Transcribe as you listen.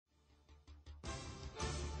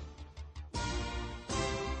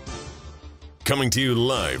Coming to you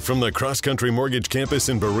live from the Cross Country Mortgage Campus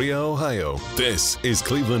in Berea, Ohio. This is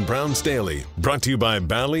Cleveland Browns Daily, brought to you by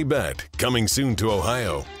Bally Bet, coming soon to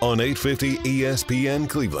Ohio on 850 ESPN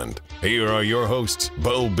Cleveland. Here are your hosts,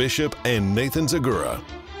 Bo Bishop and Nathan Zagura.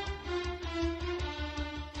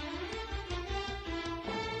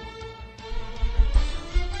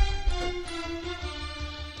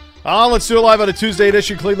 Let's do it live on a Tuesday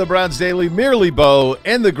edition, Cleveland Browns Daily. Merely Bo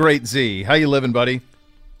and the Great Z. How you living, buddy?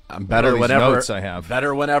 I'm better whenever notes I have.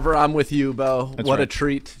 Better whenever I'm with you, Bo. That's what right. a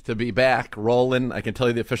treat to be back, rolling. I can tell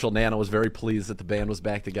you the official Nana was very pleased that the band was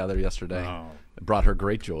back together yesterday. Oh. It brought her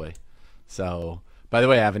great joy. So, by the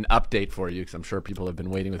way, I have an update for you because I'm sure people have been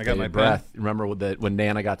waiting with I got my bated breath. Remember when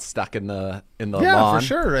Nana got stuck in the lawn? Yeah, for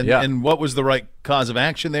sure. Yeah. And what was the right cause of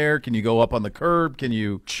action there? Can you go up on the curb? Can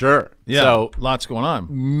you? Sure. Yeah, So lots going on.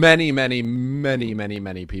 many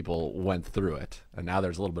people went through it, and now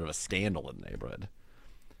there's a little bit of a scandal in the neighborhood.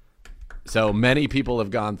 So many people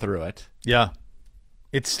have gone through it. Yeah.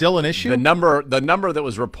 It's still an issue? The number that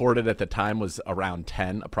was reported at the time was around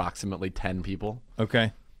 10, approximately 10 people.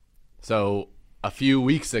 Okay. So a few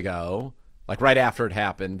weeks ago, like right after it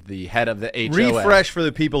happened, the head of the HOA. Refresh for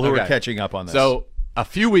the people who Okay. are catching up on this. So a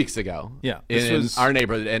few weeks ago, Yeah, in our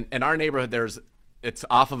neighborhood, and in our neighborhood, it's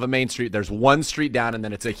off of a main street. There's one street down, and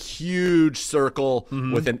then it's a huge circle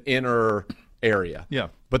with an inner area. Yeah.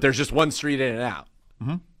 But there's just one street in and out.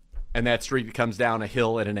 Mm-hmm. And that street comes down a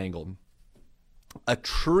hill at an angle. A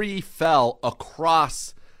tree fell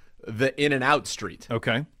across the in and out street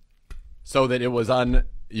Okay. so that it was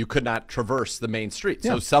you could not traverse the main street.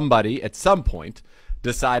 Yeah. So somebody at some point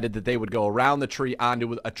decided that they would go around the tree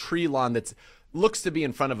onto a tree lawn that's looks to be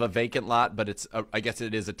in front of a vacant lot, but I guess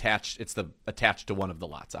it is attached. It's attached to one of the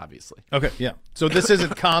lots, obviously. Okay, yeah. So this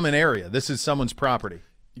isn't common area. This is someone's property.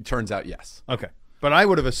 It turns out, yes. Okay. But I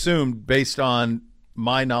would have assumed, based on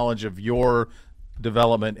my knowledge of your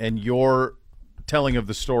development and your telling of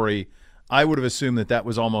the story, I would have assumed that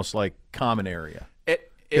was almost like common area.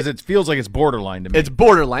 Because it feels like it's borderline to me. It's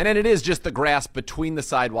borderline, and it is just the grass between the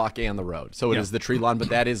sidewalk and the road. So it is the tree lawn, but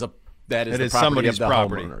that is the property somebody's of the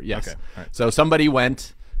property. homeowner. Yes. Okay. All right. So somebody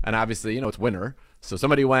went, and obviously, it's winter. So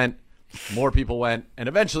somebody went, more people went, and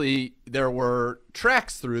eventually there were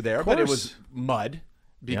tracks through there, but it was mud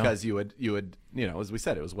because you would, as we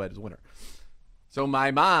said, it was wet as winter. So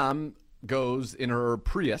my mom goes in her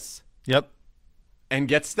Prius. Yep. And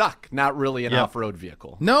gets stuck. Not really an Yep. off-road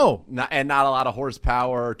vehicle. No. Not a lot of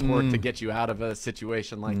horsepower or torque to get you out of a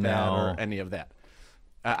situation like that or any of that.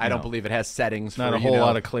 I don't believe it has settings Not for a whole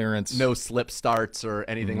lot of clearance. no slip starts or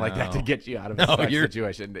anything like that to get you out of a stuck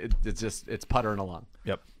situation. It's puttering along.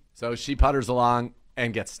 Yep. So she putters along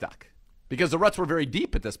and gets stuck because the ruts were very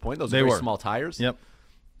deep at this point. Those are very small tires. Yep.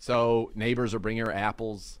 So neighbors are bringing her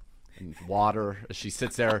apples and water as she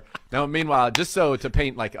sits there. Now, meanwhile, just so to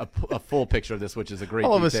paint like a full picture of this, which is a great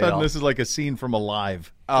All of a detail. sudden, this is like a scene from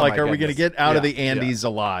Alive. Oh, like, my are we going to goodness. get out of Yeah, the Andes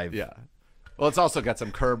alive? Yeah. Well, it's also got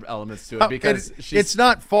some curb elements to it because it's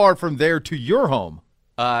not far from there to your home.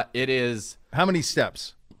 It is. How many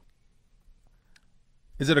steps?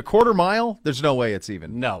 Is it a quarter mile? There's no way it's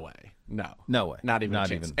even. No way. No way. Not even a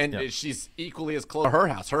chance. And she's equally as close to her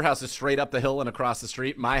house. Her house is straight up the hill and across the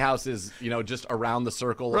street. My house is, just around the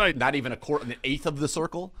circle. Right. Not even an eighth of the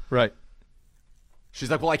circle. Right.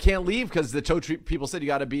 She's like, well, I can't leave because the tow people said you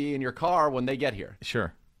got to be in your car when they get here.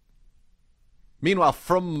 Sure. Meanwhile,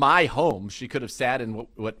 from my home, she could have sat in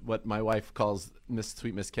what my wife calls,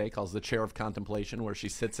 Sweet Miss K calls the chair of contemplation, where she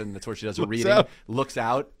sits and that's where she does her reading, looks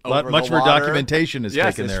out over much the of her water. documentation is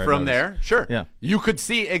taken there. From there. Sure. Yeah. You could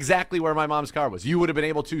see exactly where my mom's car was. You would have been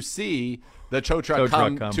able to see the tow truck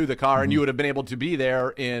come to the car, and you would have been able to be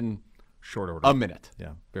there in short order. a minute.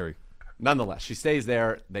 Yeah, very. Nonetheless, she stays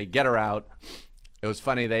there. They get her out. It was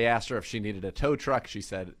funny. They asked her if she needed a tow truck. She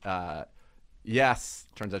said, yes.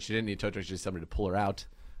 Turns out she didn't need a tow truck. She needed somebody to pull her out,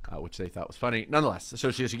 which they thought was funny. Nonetheless,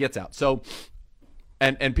 so she gets out. So,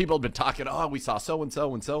 and people have been talking, oh, we saw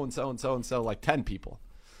so-and-so and so-and-so and so-and-so, like 10 people.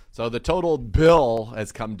 So the total bill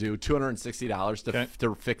has come due, $260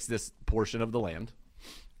 to fix this portion of the land.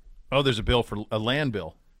 Oh, there's a bill for a land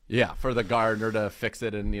bill. Yeah, for the gardener to fix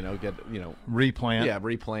it and, get, replant. Yeah,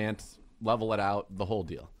 replant, level it out, the whole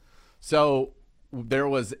deal. So there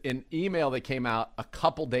was an email that came out a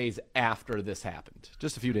couple days after this happened,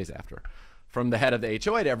 just a few days after, from the head of the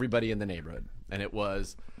HOA to everybody in the neighborhood. And it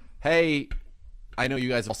was, hey, I know you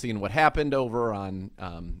guys have all seen what happened over on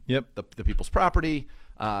the people's property.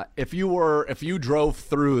 If you drove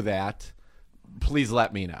through that, please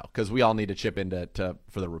let me know because we all need to chip in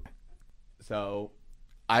for the. So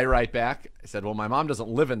I write back. I said, well, my mom doesn't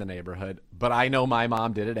live in the neighborhood, but I know my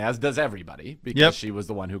mom did it, as does everybody, because she was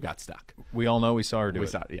the one who got stuck. We all know we saw her do it. We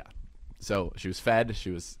saw it, yeah. So she was fed. She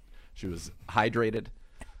was hydrated.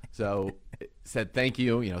 So it said, thank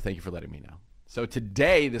you. Thank you for letting me know. So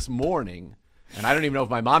today, this morning, and I don't even know if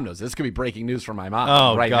my mom knows. This could be breaking news for my mom.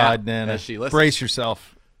 Oh, right God, now, Nana. as she listens. Brace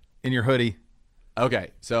yourself in your hoodie.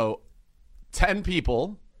 Okay, so 10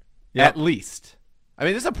 people at least. I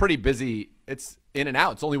mean, this is a pretty busy. It's in and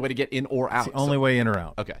out. It's the only way to get in or out. It's the only way in or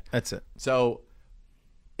out. Okay, that's it. So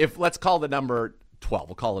let's call the number 12.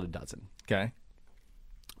 We'll call it a dozen. Okay.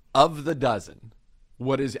 Of the dozen,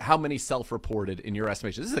 how many self-reported in your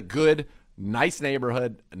estimation? This is a good, nice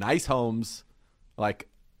neighborhood, nice homes. Like,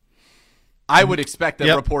 I would expect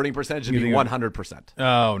the reporting percentage to be 100%.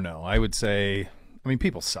 Oh, no. I would say,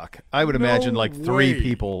 people suck. I would imagine like 3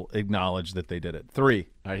 people acknowledge that they did it. 3.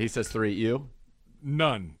 All right, he says 3. You?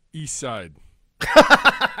 None. East side.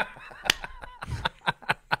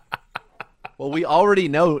 Well, we already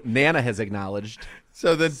know Nana has acknowledged.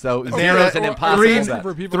 So zero's an impossible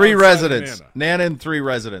bet. 3 residents. Nana and 3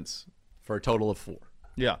 residents. For a total of 4.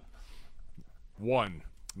 Yeah. 1.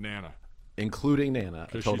 Nana. Including Nana.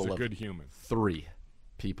 Because she's a good human. 3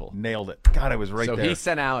 people. Nailed it. God, I was right there. So he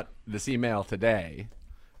sent out this email today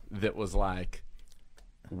that was like,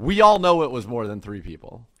 we all know it was more than 3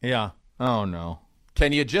 people. Yeah. Oh, no.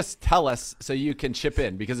 Can you just tell us so you can chip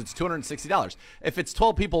in? Because it's $260. If it's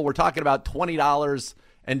 12 people, we're talking about $20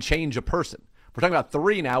 and change a person. We're talking about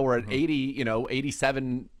 3 now. We're at 80,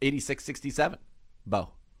 87, 86, 67.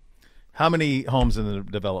 Bo. How many homes in the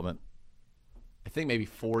development? I think maybe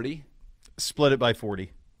 40. Split it by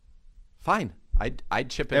 40. Fine. I'd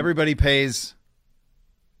chip in. Everybody pays,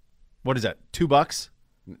 what is that, $2? $6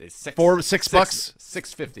 $6?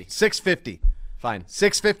 $6.50. $6.50. Fine.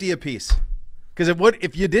 $6.50 a piece. Because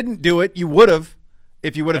if you didn't do it, you would have.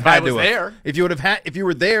 If you would have had to. If you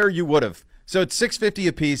were there, you would have. So it's $6.50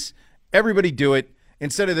 a piece. Everybody do it.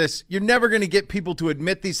 Instead of this, you're never going to get people to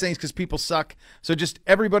admit these things because people suck. So just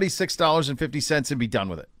everybody $6.50 and be done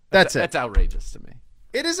with it. That's it. That's outrageous to me.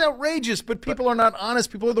 It is outrageous, but people are not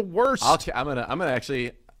honest. People are the worst. I'm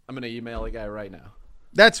gonna email a guy right now.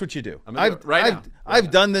 That's what you do.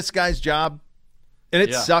 I've done this guy's job, and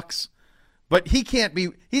it sucks. But he can't be.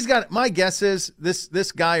 He's got. My guess is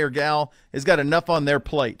this guy or gal has got enough on their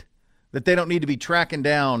plate that they don't need to be tracking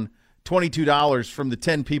down $22 from the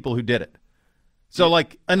 10 people who did it. So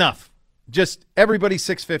enough. Just everybody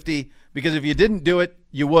 $6.50, because if you didn't do it,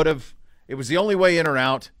 you would have. It was the only way in or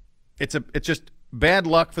out. It's just bad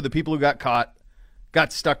luck for the people who got caught,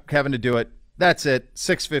 got stuck having to do it. That's it.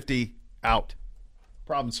 $6.50 out.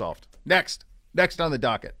 Problem solved. Next on the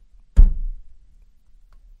docket.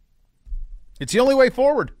 It's the only way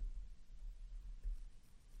forward.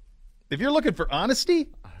 If you're looking for honesty,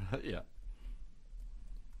 yeah,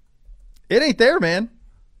 it ain't there, man.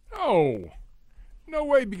 No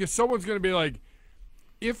way, because someone's going to be like,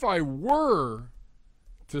 if I were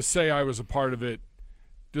to say I was a part of it,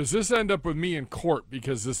 does this end up with me in court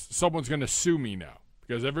because someone's going to sue me now?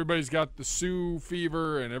 Because everybody's got the sue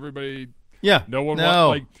fever and everybody. Yeah.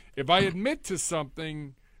 Wants, if I admit to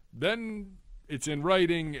something, then it's in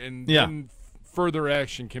writing and then further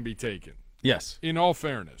action can be taken. Yes. In all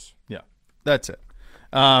fairness. Yeah. That's it.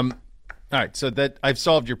 All right. So I've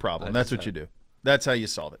solved your problem. That's what you do. That's how you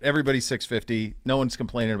solve it. Everybody's $6.50. No one's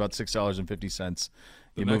complaining about $6.50.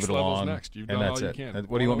 You move it along, next. You've and done that's all it. you can.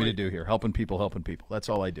 What do you want me to do here? Helping people. That's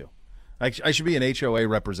all I do. I should be an HOA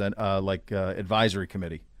advisory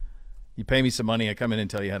committee. You pay me some money, I come in and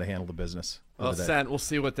tell you how to handle the business. Well, we'll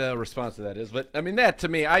see what the response to that is. But that to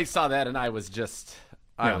me, I saw that and I was just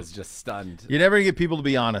stunned. You never get people to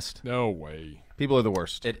be honest. No way. People are the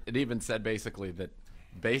worst. It even said basically that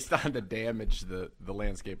based on the damage, the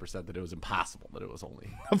landscaper said that it was impossible that it was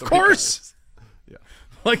only. Of course. Yeah.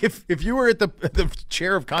 Like if you were at the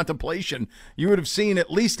chair of contemplation, you would have seen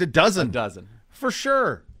at least a dozen. For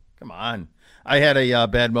sure. Come on. I had a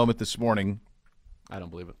bad moment this morning. I don't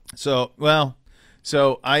believe it. So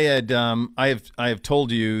I have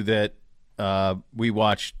told you that we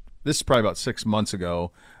watched. This is probably about 6 months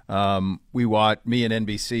ago. Me and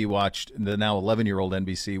NBC watched, the now 11-year-old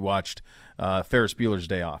NBC watched Ferris Bueller's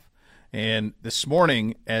Day Off. And this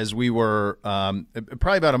morning, as we were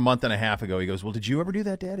probably about a month and a half ago, he goes, "Well, did you ever do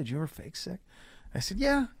that, Dad? Did you ever fake sick?" I said,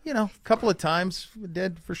 "Yeah, a couple of times,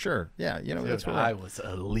 did for sure. Yeah, that's what I was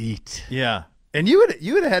elite. Yeah, and you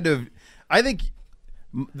would have had to. I think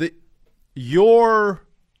your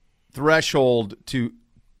threshold to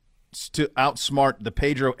outsmart the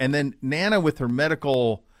Pedro, and then Nana with her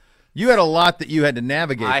medical You had a lot that you had to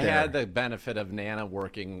navigate. I there. had the benefit of Nana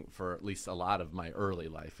working for at least a lot of my early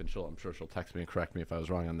life, and I'm sure she'll text me and correct me if I was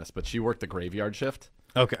wrong on this, but she worked the graveyard shift.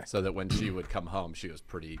 Okay. So that when she would come home, she was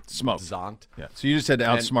pretty Smoked. zonked. Yeah. So you just had to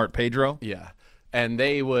outsmart Pedro. Yeah. And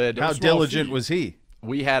they would. How diligent was he?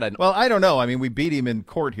 We had an. Well, I don't know. I mean, we beat him in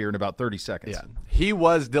court here in about 30 seconds. Yeah. He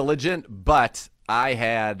was diligent, but I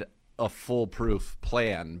had a foolproof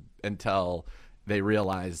plan until they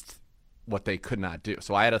realized what they could not do.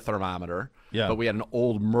 So I had a thermometer, but we had an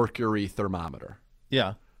old mercury thermometer.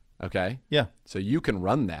 Yeah. Okay? Yeah. So you can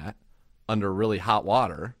run that under really hot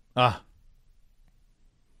water. Not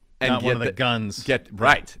one of the guns. Get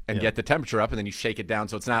the temperature up, and then you shake it down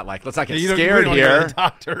so it's not like, let's not get you scared don't here. go to the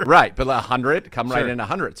doctor. Right, but 100, come right Sure. in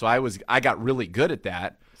 100. So I got really good at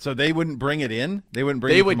that. So they wouldn't bring it in? They wouldn't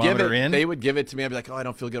bring the thermometer in? They would give it to me. I'd be like, oh, I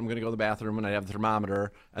don't feel good. I'm going to go to the bathroom, and I'd have the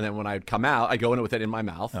thermometer. And then when I'd come out, I'd go in with it in my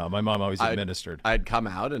mouth. Oh, my mom always administered. I'd come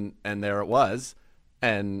out, and there it was.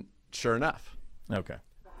 And sure enough. Okay.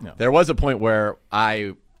 No. There was a point where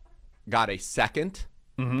I got a second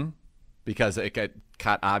because it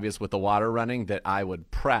got obvious with the water running that I would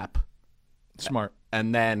prep. Smart.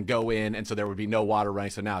 And then go in, and so there would be no water running.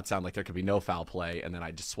 So now it sounded like there could be no foul play, and then I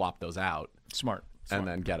just swap those out. Smart. And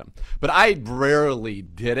then get them. But I rarely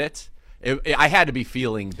did it. I had to be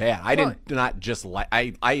feeling bad. I did not just like.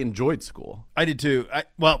 I enjoyed school. I did too. I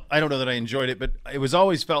don't know that I enjoyed it, but it was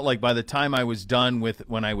always felt like by the time I was done with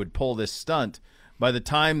when I would pull this stunt, by the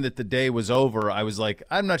time that the day was over, I was like,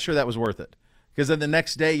 I'm not sure that was worth it, because then the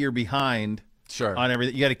next day you're behind. Sure. On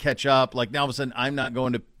everything, you got to catch up. Like now, all of a sudden, I'm not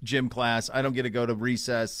going to gym class. I don't get to go to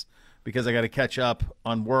recess because I got to catch up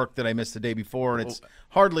on work that I missed the day before, and it's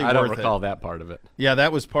hardly worth it. I don't recall that part of it. Yeah,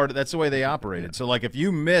 that was that's the way they operated. Yeah. So, like, if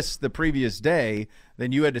you missed the previous day,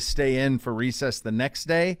 then you had to stay in for recess the next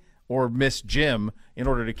day or miss gym in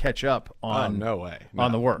order to catch up on no way.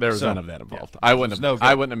 on the work. There was none of that involved. Yeah. I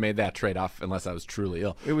wouldn't have made that trade-off unless I was truly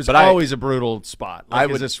ill. It was always a brutal spot. Like,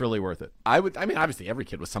 is this really worth it? I mean, obviously every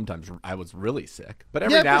kid was sometimes I was really sick, but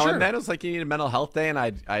every now and then it was like you need a mental health day, and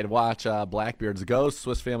I'd watch Blackbeard's Ghost,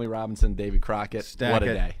 Swiss Family Robinson, Davy Crockett. What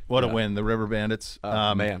a day. What a win. The River Bandits.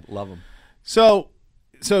 Man, love them. So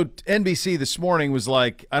NBC this morning was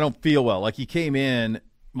like, I don't feel well. Like, he came in,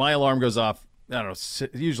 my alarm goes off, I don't know,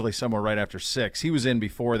 usually somewhere right after 6. He was in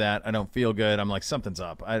before that. I don't feel good. I'm like, something's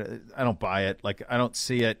up. I don't buy it. Like, I don't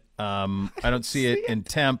see it. I don't see it in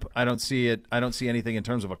temp. I don't see it. I don't see anything in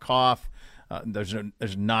terms of a cough. There's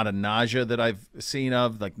not a nausea that I've seen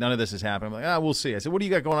of. Like, none of this has happened. I'm like, we'll see. I said, what do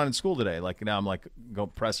you got going on in school today? Like, now I'm like,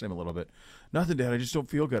 pressing him a little bit. Nothing, Dad. I just don't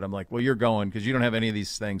feel good. I'm like, well, you're going because you don't have any of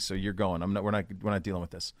these things, so you're going. We're not dealing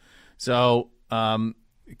with this. So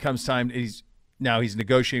it comes time. He's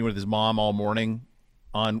negotiating with his mom all morning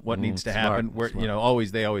on what needs to happen.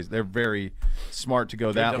 Smart. They're very smart to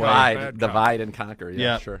go that way. Divide and conquer.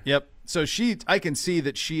 Yeah, sure. Yep. So I can see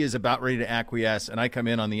that she is about ready to acquiesce, and I come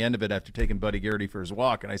in on the end of it after taking Buddy Garrity for his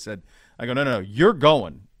walk, and I go, no, you're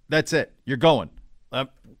going. That's it. You're going.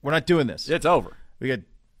 We're not doing this. It's over.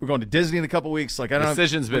 We're going to Disney in a couple weeks. Like, I don't know.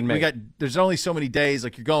 Decision's been made. There's only so many days.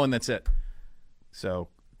 Like, you're going. That's it. So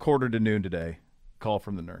 12:45 today. Call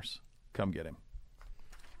from the nurse. Come get him.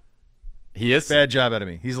 He is bad job out of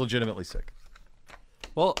me. He's legitimately sick.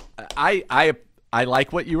 Well, I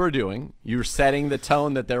like what you were doing. You're setting the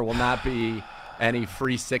tone that there will not be any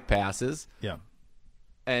free sick passes. Yeah.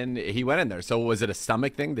 And he went in there. So was it a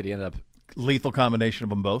stomach thing? Did he end up lethal combination of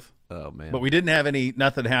them both? Oh man. But we didn't have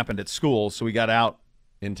nothing happened at school, so we got out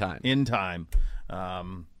in time.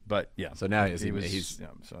 But yeah. So now he's going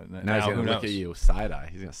to look at you side eye.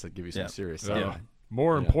 He's going to give you some serious side eye.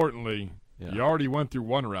 More importantly, you already went through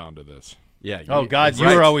one round of this. Yeah. You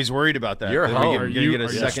were always worried about that. You're home. Are you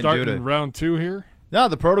starting round 2 here? No,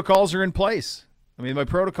 the protocols are in place. I mean, my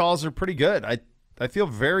protocols are pretty good. I feel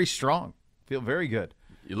very strong. Feel very good.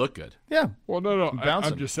 You look good. Yeah. Well, no.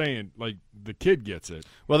 I'm just saying, like, the kid gets it.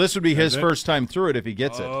 Well, this would be his first time through it if he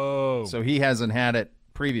gets it. Oh. So he hasn't had it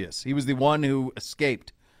previous. He was the one who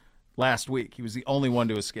escaped last week. He was the only one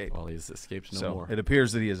to escape. Well, he's escaped no more. It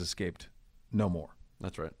appears that he has escaped no more.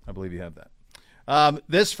 That's right. I believe you have that.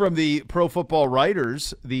 This from the Pro Football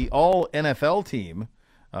Writers, the All-NFL team.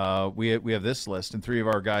 We have this list, and 3 of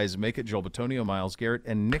our guys make it: Joel Bitonio, Myles Garrett,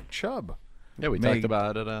 and Nick Chubb. Yeah, we talked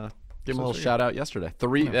about it. Give him a little shout-out yesterday.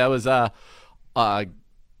 That was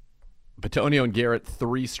Bitonio and Garrett,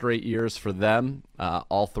 3 straight years for them.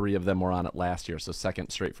 All 3 of them were on it last year, so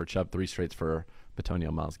 2nd straight for Chubb, 3 straight for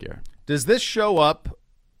Bitonio, Myles Garrett. Does this show up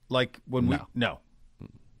like when No. No.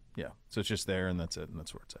 Yeah, so it's just there, and that's it, and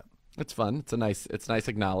that's where it's at. It's fun. It's nice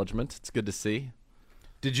acknowledgement. It's good to see.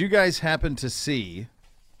 Did you guys happen to see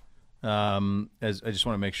As I just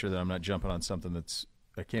want to make sure that I'm not jumping on something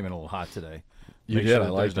I came in a little hot today. You Make did. sure I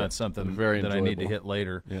that liked there's it. not something Very that I need to enjoyable. hit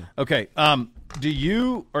later. Yeah. Okay.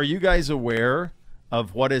 Are you guys aware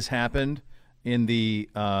of what has happened in the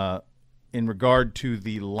in regard to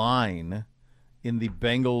the line in the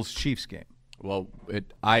Bengals Chiefs game? Well,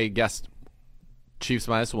 I guessed Chiefs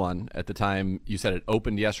 -1 at the time. You said it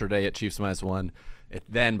opened yesterday at Chiefs -1.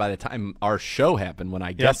 Then by the time our show happened, when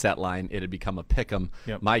I guessed that line, it had become a pick 'em.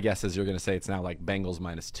 Yep. My guess is you're going to say it's now like Bengals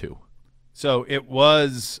 -2. So it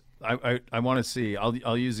was. I want to see.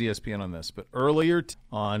 I'll use ESPN on this, but earlier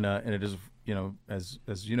on, and it is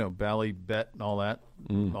as you know, Bally Bet and all that,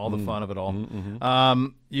 all the fun of it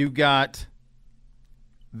all. You got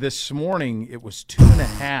this morning. It was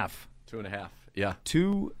 2.5. 2.5. Yeah.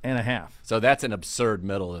 2.5. So that's an absurd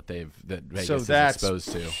middle that Vegas So is that's-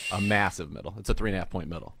 exposed to. A massive middle. It's a 3.5-point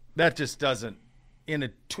middle. That just doesn't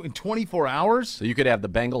in 24 hours. So you could have the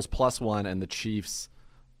Bengals +1 and the Chiefs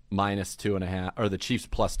 -2.5, or the Chiefs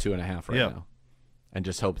 +2.5 right now, and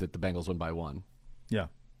just hope that the Bengals win by 1. Yeah,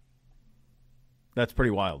 that's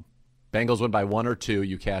pretty wild. Bengals win by 1 or 2,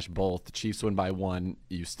 you cash both. The Chiefs win by 1,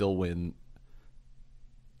 you still win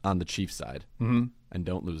on the Chiefs side, and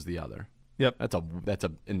don't lose the other. Yep, That's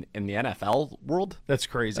a in the NFL world. that's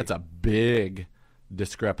crazy. That's a big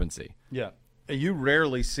discrepancy. Yeah, you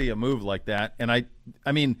rarely see a move like that, and I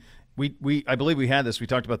mean, I believe we had this. We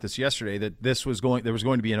talked about this yesterday. That there was going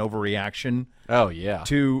to be an overreaction. Oh yeah.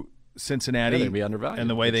 To Cincinnati, Yeah, they'd be undervalued, and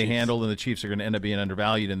the way the they Chiefs. handled, and the Chiefs are going to end up being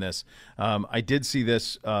undervalued in this. I did see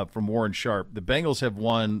this from Warren Sharp. The Bengals have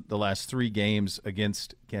won the last 3 games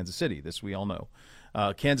against Kansas City. This we all know.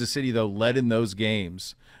 Kansas City, though, led in those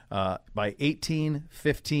games by 18,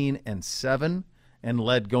 15, and 7, and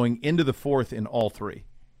led going into the 4th in all 3,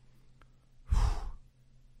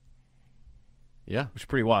 Yeah. which is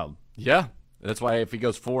pretty wild. Yeah. That's why if he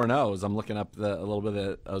goes 4-0, as I'm looking up a little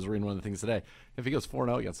bit I was reading one of the things today. If he goes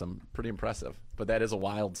 4-0 against them, pretty impressive. But that is a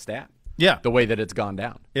wild stat. Yeah, The way that it's gone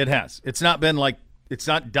down. it has. It's not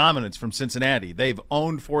dominance from Cincinnati. They've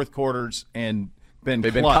owned fourth quarters and been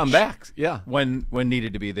They've been clutch comebacks. Yeah. when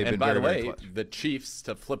needed to be. They've And been by very, the very way, clutch. the Chiefs,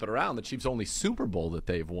 to flip it around, the Chiefs' only Super Bowl that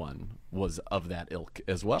they've won was of that ilk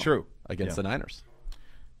as well. True. Against Yeah. the Niners.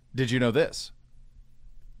 Did you know this?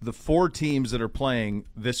 The 4 teams that are playing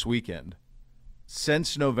this weekend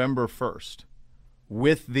since November 1st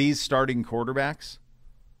with these starting quarterbacks.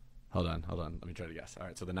 Hold on. Let me try to guess. All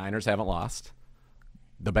right, so the Niners haven't lost.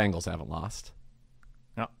 The Bengals haven't lost.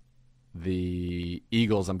 No. The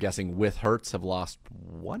Eagles, I'm guessing, with Hurts, have lost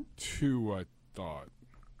 1. 2, I thought.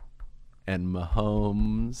 And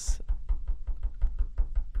Mahomes,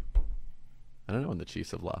 I don't know when the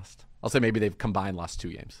Chiefs have lost. I'll say maybe they've combined lost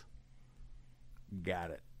 2 games. Got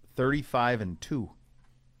it. 35-2.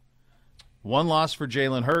 1 loss for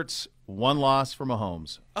Jalen Hurts, 1 loss for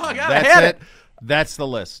Mahomes. Oh, I got it. That's I had it. That's the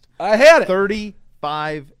list. I had it. 35-2.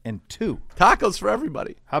 Tacos for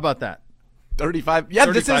everybody. How about that? 35. Yeah,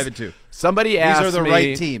 35-2. Somebody asked These are the me,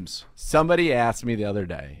 right teams. Somebody asked me the other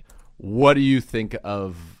day, "What do you think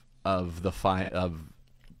of the playoff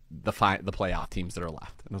teams that are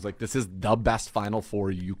left?" And I was like, "This is the best Final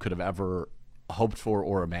Four you could have ever hoped for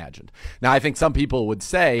or imagined." Now, I think some people would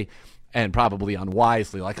say, and probably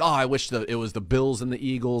unwisely, like, "Oh, I wish it was the Bills and the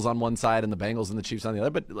Eagles on one side and the Bengals and the Chiefs on the other."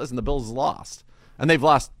 But listen, the Bills lost, and they've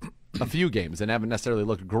lost a few games and haven't necessarily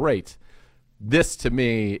looked great. This, to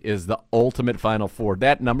me, is the ultimate Final Four.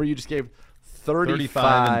 That number you just gave,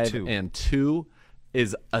 35-2,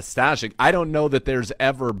 is astonishing. I don't know that there's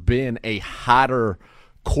ever been a hotter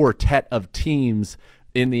quartet of teams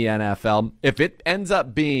in the NFL. If it ends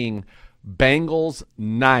up being Bengals,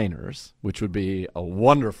 Niners, which would be a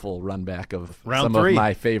wonderful run back of Round some 3. of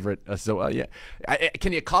my favorite.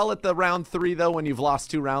 Can you call it the round 3, though, when you've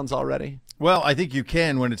lost 2 rounds already? Well, I think you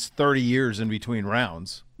can when it's 30 years in between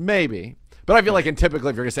rounds. Maybe. But I feel like, typically,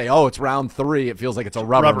 if you're going to say, "Oh, it's round 3," it feels like it's a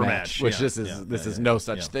rubber match, which yeah, this is no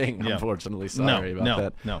such thing. yeah. Unfortunately, sorry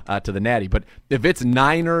about No. that to the Natty. But if it's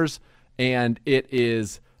Niners and it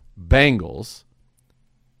is Bengals,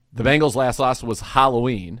 the Bengals' last loss was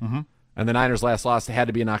Halloween, and the Niners' last loss had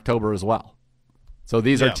to be in October as well. So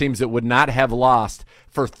these are Yeah. teams that would not have lost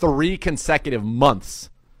for 3 consecutive months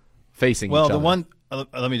facing each other. Well, the one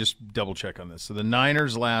let me just double check on this. So the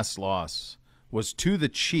Niners' last loss was to the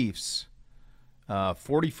Chiefs.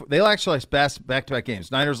 44. They actually lost back-to-back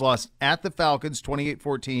games. Niners lost at the Falcons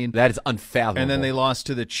 28-14. That is unfathomable. And then they lost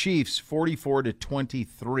to the Chiefs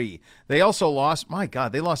 44-23. They also lost, my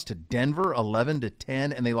God, they lost to Denver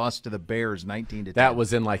 11-10, and they lost to the Bears 19-10. That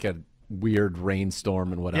was in like a weird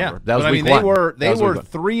rainstorm and whatever. yeah. That was but, week I mean, one. they were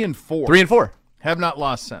 3-4. 3-4. Have not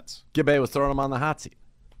lost since. Gibbe was throwing them on the hot seat.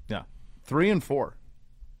 Yeah. 3-4.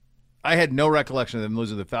 I had no recollection of them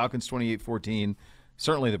losing the Falcons 28-14.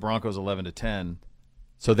 Certainly the Broncos 11-10.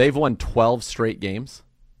 So they've won 12 straight games.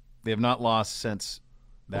 They have not lost since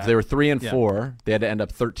that. If they were 3-4, they had to end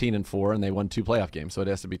up 13-4, and they won 2 playoff games. So it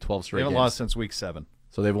has to be 12 straight They haven't games. lost since week 7.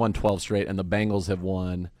 So they've won 12 straight, and the Bengals have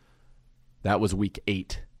won. That was week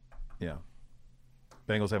 8. Yeah.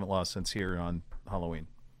 Bengals haven't lost since here on Halloween.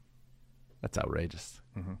 That's outrageous.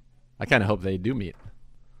 Mm-hmm. I kind of hope they do meet.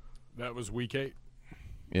 That was week 8.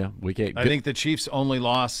 Yeah, week 8. I think the Chiefs' only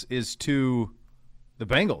loss is to the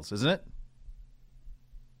Bengals, isn't it?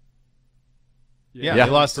 Yeah, they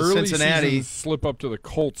lost to Early Cincinnati. season slip up to the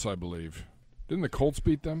Colts, I believe. Didn't the Colts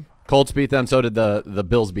beat them? Colts beat them. So did the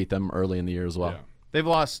Bills beat them early in the year as well. Yeah. They've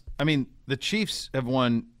lost. I mean, the Chiefs have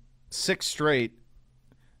won 6 straight.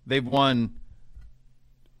 They've won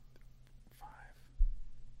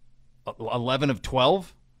 11 of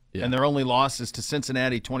 12, and their only loss is to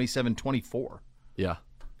Cincinnati 27-24. Yeah.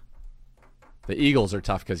 The Eagles are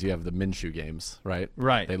tough because you have the Minshew games, right?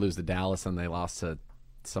 Right. They lose to Dallas, and they lost to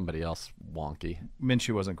somebody else wonky.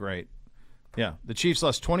 Minshew wasn't great. Yeah, the Chiefs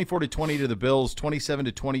lost 24-20 to the Bills,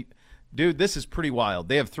 27-20. Dude, this is pretty wild.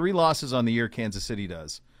 They have 3 losses on the year, Kansas City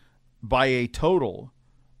does, by a total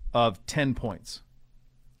of 10 points.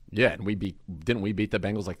 Yeah, and didn't we beat the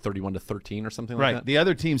Bengals like 31-13 or something like Right. that? The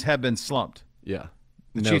other teams have been slumped. Yeah.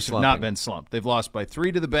 The No Chiefs have not slumping. been slumped. They've lost by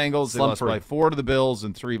 3 to the Bengals. They Slump lost free. by 4 to the Bills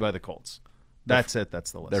and 3 by the Colts. That's it.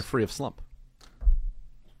 That's the list. They're free of slump.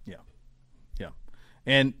 Yeah. Yeah.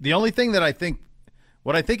 And the only thing that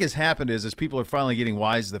what I think has happened is people are finally getting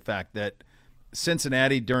wise to the fact that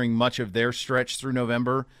Cincinnati, during much of their stretch through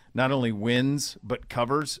November, not only wins but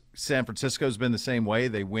covers. San Francisco's been the same way.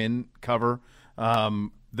 They win, cover.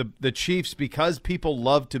 The Chiefs, because people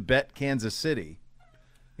love to bet Kansas City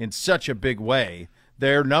in such a big way,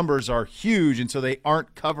 their numbers are huge, and so they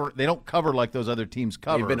don't cover like those other teams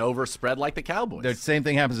cover. They've been overspread like the Cowboys. The same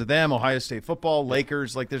thing happens to them. Ohio State football,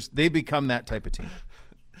 Lakers, they become that type of team.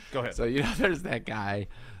 Go ahead. So there's that guy,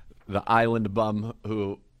 the island bum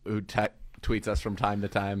who tweets us from time to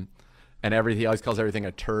time, and he always calls everything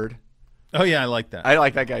a turd. Oh yeah, I like that. I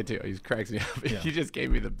like that guy too. He cracks me up. Yeah. He just gave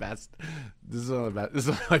me the best. This is one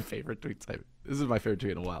of my favorite tweets. This is my favorite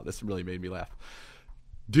tweet in a while. This really made me laugh.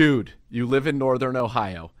 Dude, you live in Northern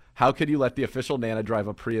Ohio. How could you let the official Nana drive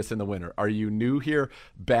a Prius in the winter? Are you new here?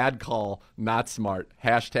 Bad call, not smart.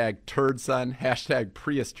 Hashtag turd son, hashtag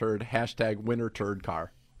Prius turd, hashtag winter turd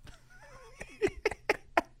car.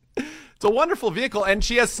 It's a wonderful vehicle, and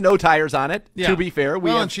she has snow tires on it, to be fair.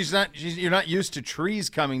 And you're not used to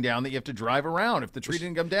trees coming down that you have to drive around. If the tree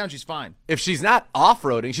didn't come down, she's fine. If she's not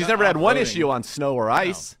off-roading, she's never had one issue on snow or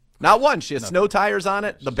ice. No. Not one. She has snow tires on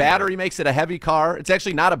it. The battery makes it a heavy car. It's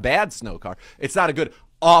actually not a bad snow car. It's not a good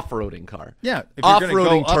off-roading car. Yeah, if you're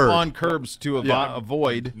going to go turd. up on curbs to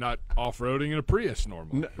avoid. Not off-roading in a Prius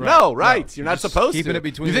normally. No, right. You're not supposed keeping to. it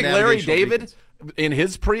between you the think Larry navigational David, beacons. in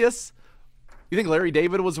his Prius, you think Larry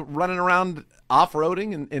David was running around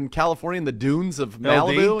off-roading in California in the dunes of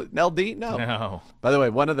Malibu? LD? No. By the way,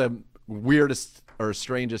 one of the weirdest or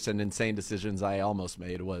strangest and insane decisions I almost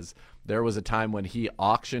made was there was a time when he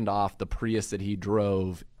auctioned off the Prius that he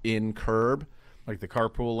drove in curb. Like the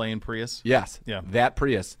carpool lane Prius? Yes. Yeah. That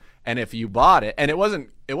Prius. And if you bought it, and it wasn't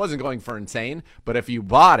going for insane, but if you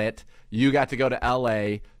bought it, you got to go to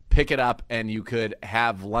LA, pick it up, and you could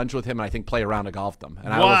have lunch with him and I think play around to golf them.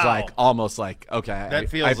 And I was almost like, okay, I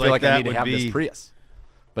feel like I need to have this Prius.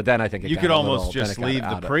 But then I think you could almost just leave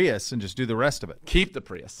the Prius and just do the rest of it. Keep the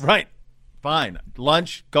Prius. Right. Fine.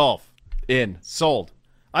 Lunch, golf. In. Sold.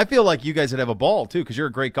 I feel like you guys would have a ball, too, because you're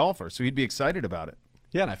a great golfer, so you'd be excited about it.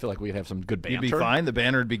 Yeah, and I feel like we'd have some good banter. You'd be fine. The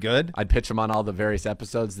banner would be good. I'd pitch them on all the various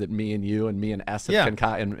episodes that me and you and me and S have and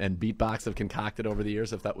Beatbox have concocted over the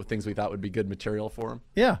years, with things we thought would be good material for him.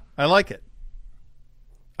 Yeah, I like it.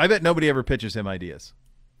 I bet nobody ever pitches him ideas.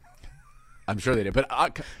 I'm sure they did, but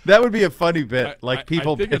that would be a funny bit.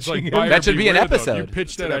 People pitching him. That should be an episode. You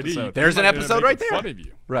pitched that idea. There's an episode right there. Fun of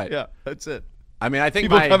you. Right. Yeah, that's it. I mean, I think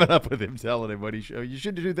people coming up with him, telling him what you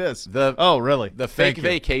should do this. Really? The fake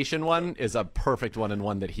vacation one is a perfect one and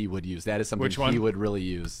one that he would use. That is something he would really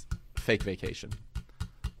use. Fake vacation.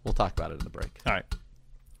 We'll talk about it in the break. All right.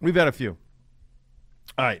 We've got a few.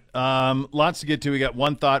 All right. Lots to get to. We got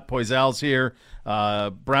One Thought. Poisal's here.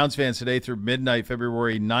 Browns fans today through midnight,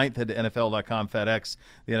 February 9th. Head to NFL.com, FedEx,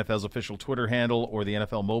 the NFL's official Twitter handle, or the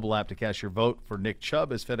NFL mobile app to cast your vote for Nick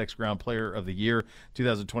Chubb as FedEx Ground Player of the Year.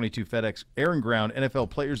 2022 FedEx Aaron Ground NFL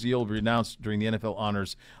Players of the Year will be announced during the NFL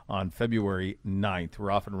Honors on February 9th.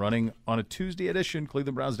 We're off and running on a Tuesday edition.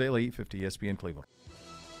 Cleveland Browns Daily, 850 ESPN Cleveland.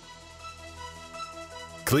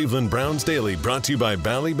 Cleveland Browns Daily brought to you by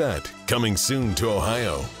Ballybet. Coming soon to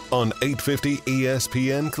Ohio on 850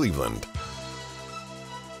 ESPN Cleveland.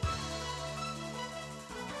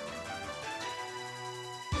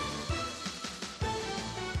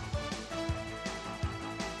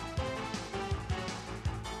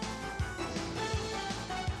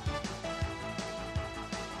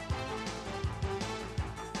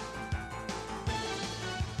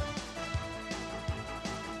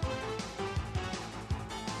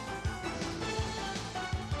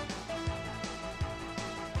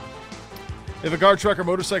 If a car, truck, or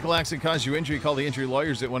motorcycle accident caused you injury, call the injury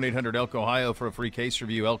lawyers at 1-800-ELK-OHIO for a free case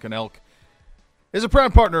review. Elk & Elk is a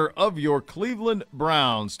proud partner of your Cleveland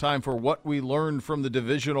Browns. Time for what we learned from the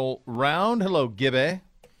divisional round. Hello, Gibby.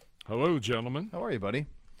 Hello, gentlemen. How are you, buddy?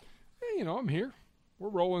 Hey, I'm here. We're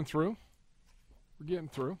rolling through. We're getting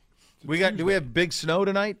through. Do we have big snow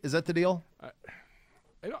tonight? Is that the deal?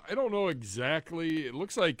 I don't know exactly. It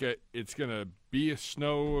looks like it's going to be a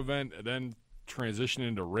snow event and then transition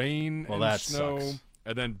into rain and that snow, sucks.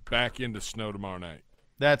 and then back into snow tomorrow night.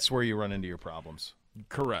 That's where you run into your problems.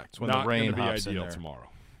 Correct. It's when Not the rain gonna be hops in ideal there. tomorrow.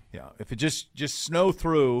 Yeah, if it just snow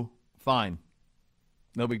through, fine.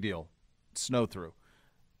 No big deal. Snow through.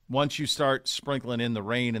 Once you start sprinkling in the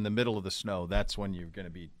rain in the middle of the snow, that's when you're going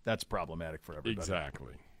to be – that's problematic for everybody.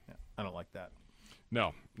 Exactly. Yeah, I don't like that.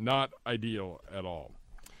 No, not ideal at all.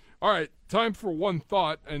 All right, time for one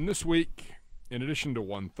thought. And this week, in addition to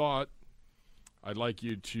one thought, I'd like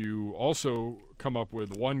you to also come up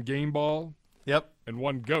with one game ball Yep. and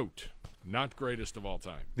one goat. Not greatest of all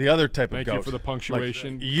time. The other type of Thank goat. you for the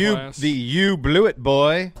punctuation You, class. you blew it,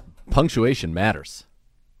 boy. Punctuation matters.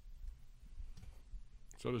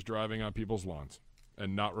 So does driving on people's lawns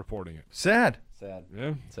and not reporting it. Sad. Sad.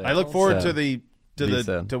 Yeah. I look forward Sad.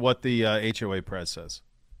 to what the HOA press says.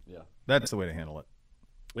 Yeah. That's the way to handle it.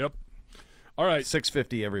 Yep. All right.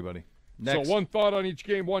 650, everybody. Next. So one thought on each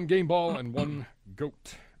game, one game ball, and one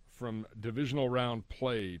goat from divisional round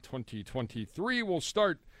play 2023 will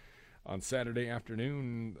start on Saturday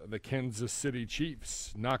afternoon. The Kansas City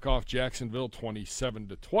Chiefs knock off Jacksonville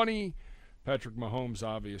 27-20. Patrick Mahomes,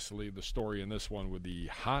 obviously, the story in this one with the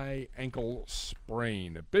high ankle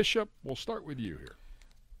sprain. Bishop, we'll start with you here.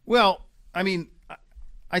 Well, I mean,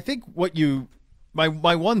 I think what my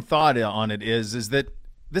one thought on it is that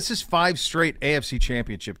this is 5 straight AFC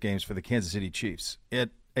championship games for the Kansas City Chiefs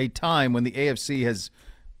at a time when the AFC is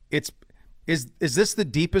this the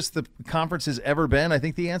deepest the conference has ever been? I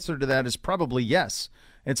think the answer to that is probably yes.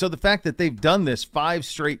 And so the fact that they've done this 5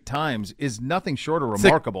 straight times is nothing short of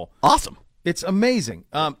remarkable. Awesome. It's amazing.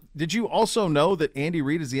 Did you also know that Andy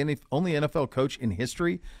Reid is the only NFL coach in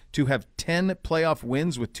history to have 10 playoff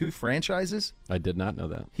wins with 2 franchises? I did not know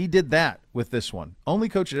that. He did that with this one. Only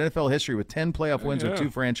coach in NFL history with 10 playoff wins with 2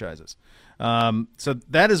 franchises. So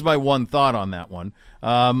that is my one thought on that one.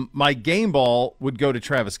 My game ball would go to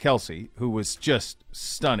Travis Kelce, who was just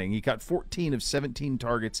stunning. He got 14 of 17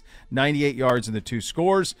 targets, 98 yards in the 2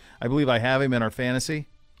 scores. I believe I have him in our fantasy.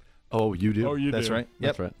 Oh, you do? Oh, you That's do. right.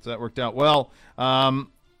 That's Yep. right. So that worked out well. I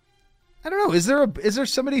don't know. Is there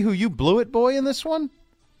somebody who you blew it, boy, in this one?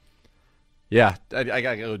 Yeah, I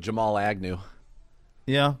got to go Jamal Agnew.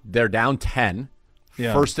 Yeah. They're down 10.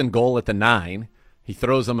 Yeah. First and goal at the 9. He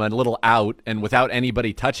throws them a little out, and without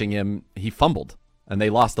anybody touching him, he fumbled, and they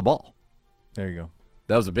lost the ball. There you go.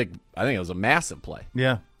 That was I think it was a massive play.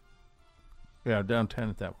 Yeah. Yeah, down 10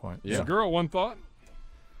 at that point. Yeah. Girl, one thought.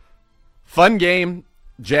 Fun game.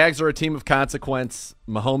 Jags are a team of consequence.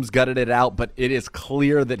 Mahomes gutted it out, but it is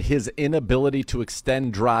clear that his inability to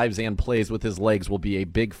extend drives and plays with his legs will be a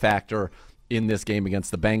big factor in this game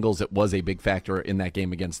against the Bengals. It was a big factor in that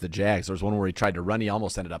game against the Jags. There was one where he tried to run. He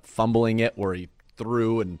almost ended up fumbling it, where he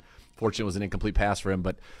threw, and fortunately it was an incomplete pass for him.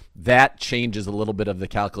 But that changes a little bit of the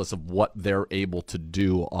calculus of what they're able to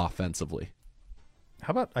do offensively.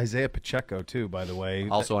 How about Isaiah Pacheco, too, by the way?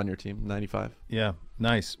 Also on your team, 95. Yeah,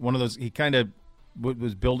 nice. One of those, he kind of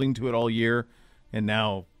was building to it all year and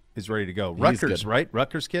now is ready to go. He's Rutgers, good. right?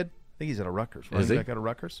 Rutgers kid? I think he's at a Rutgers. Right? Is he? Back out of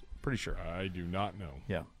Rutgers? Pretty sure. I do not know.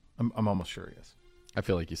 Yeah, I'm almost sure he is. I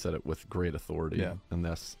feel like you said it with great authority. Yeah. In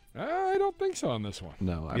this. I don't think so on this one.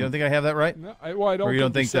 No, You don't think I have that right? No, I don't. Or you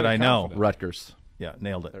don't think said that it I know? confident. Rutgers. Yeah,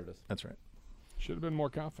 nailed it. There it is. That's right. Should have been more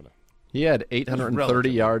confident. He had 830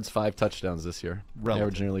 Relatively. yards, 5 touchdowns this year. Relative.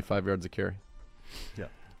 Averaging nearly 5 yards a carry. Yeah.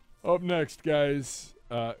 Up next, guys.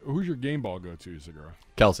 Who's your game ball go to, Segura?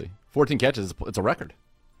 Kelsey, 14 catches. It's a record.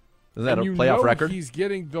 Isn't that And a you playoff know record? He's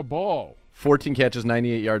getting the ball. 14 catches,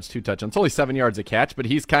 98 yards, 2 touchdowns. It's only 7 yards a catch, but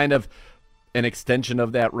he's kind of an extension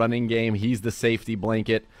of that running game. He's the safety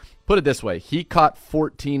blanket. Put it this way. He caught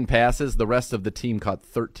 14 passes. The rest of the team caught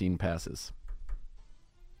 13 passes.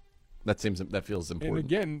 That feels important. And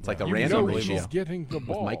again, it's like a you random know ratio he's getting the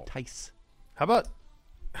ball. with Mike Tice.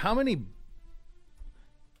 How many?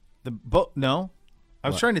 No, I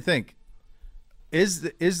was trying to think.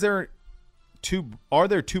 Are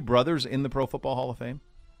there two brothers in the Pro Football Hall of Fame?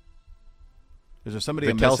 Is there somebody?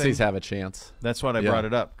 The Kelceys have a chance. That's why I brought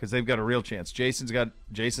it up, because they've got a real chance. Jason's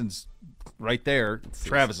right there.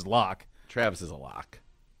 Travis is lock. Travis is a lock.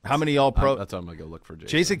 How many All-Pro? That's what I'm gonna go look for.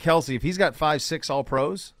 Jason Kelce, if he's got 5-6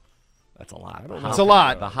 All-Pros, that's a lot. It's a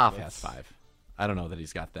lot. The Hoff has 5. I don't know that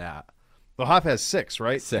he's got that. The Hoff has 6,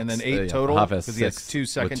 right? 6. And then 8 total. Hoff has 6 he has 2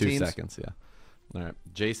 second with 2 teams. seconds. Yeah. All right.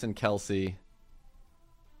 Jason Kelce.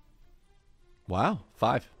 Wow,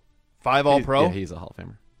 5. 5 All-Pro. Yeah, he's a Hall of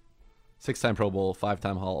Famer. 6-time Pro Bowl,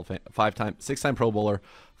 5-time Hall of Fame, 6-time Pro Bowler,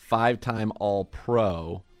 5-time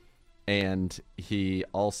All-Pro, and he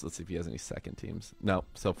also, let's see if he has any second teams. No,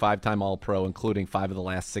 so 5-time All-Pro, including 5 of the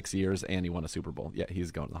last 6 years, and he won a Super Bowl. Yeah,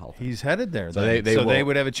 he's going to the Hall of Fame. He's headed there. So then. they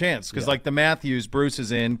would have a chance, because like the Matthews, Bruce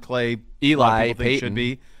is in, Clay, Eli, Peyton should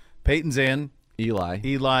be, Peyton's in.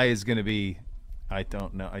 Eli is going to be. I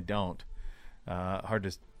don't know. Hard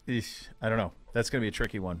to. I don't know. That's going to be a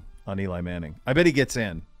tricky one on Eli Manning. I bet he gets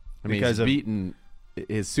in. I mean, he's beaten.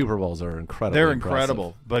 His Super Bowls are incredible. They're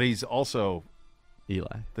incredible, but he's also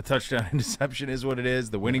Eli. The touchdown interception is what it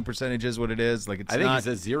is. The winning percentage is what it is. Like it's I think not,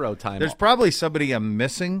 he's a 0-time. There's probably somebody I'm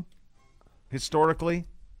missing historically.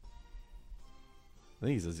 I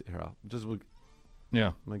think he's a 0. Yeah,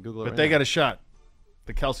 I'm gonna Google it. But they got a shot.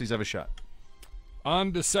 The Kelceys have a shot.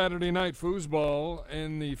 On to Saturday night foosball,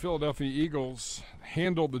 and the Philadelphia Eagles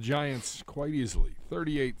handled the Giants quite easily.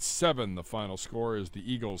 38-7 the final score as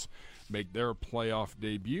the Eagles make their playoff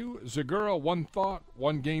debut. Zagura, one thought,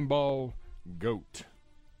 one game ball, GOAT.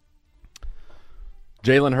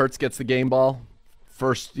 Jalen Hurts gets the game ball.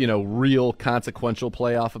 First, real consequential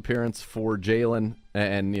playoff appearance for Jalen.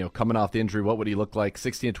 And, coming off the injury, what would he look like?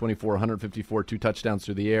 16-24, 154, 2 touchdowns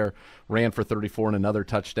through the air, ran for 34 and another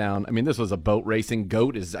touchdown. I mean, this was a boat racing.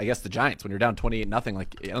 GOAT is, I guess, the Giants. When you're down 28-0,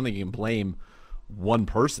 like, I don't think you can blame one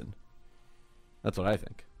person. That's what I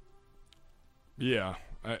think. Yeah.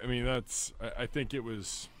 I mean, I think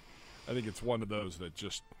it's one of those that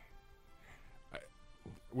just,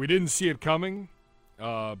 we didn't see it coming,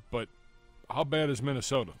 but how bad is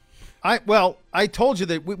Minnesota? I told you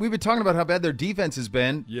that we've been talking about how bad their defense has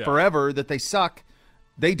been forever, that they suck.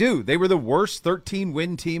 They do. They were the worst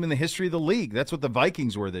 13-win team in the history of the league. That's what the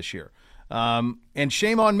Vikings were this year. And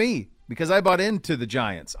shame on me, because I bought into the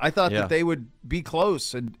Giants. I thought that they would be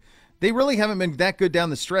close, and they really haven't been that good down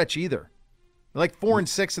the stretch either. They're like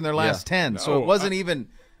 4-6 in their last 10, so it wasn't even.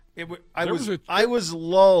 I was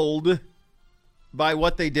lulled by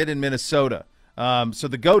what they did in Minnesota. So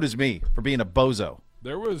the GOAT is me for being a bozo.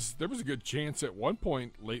 There was a good chance at one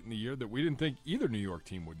point late in the year that we didn't think either New York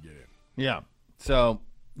team would get in. Yeah. So,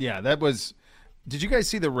 that was – did you guys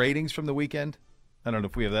see the ratings from the weekend? I don't know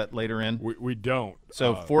if we have that later in. We don't.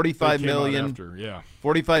 So $45 million.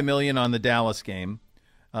 $45 million on the Dallas game.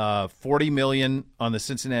 $40 million on the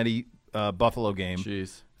Cincinnati Buffalo game.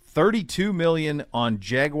 Jeez. $32 million on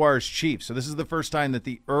Jaguars Chiefs. So this is the first time that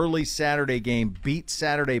the early Saturday game beat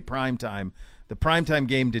Saturday primetime. The primetime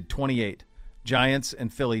game did 28. Giants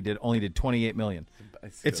and Philly only did 28 million.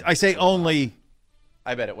 I say only.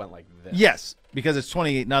 I bet it went like this. Yes, because it's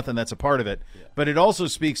 28-0. That's a part of it. Yeah. But it also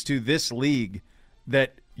speaks to this league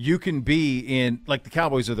that you can be in, like the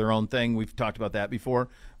Cowboys are their own thing. We've talked about that before.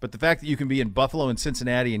 But the fact that you can be in Buffalo and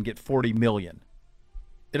Cincinnati and get 40 million.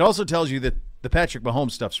 It also tells you that the Patrick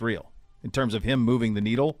Mahomes stuff's real in terms of him moving the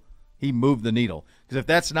needle. He moved the needle. Because if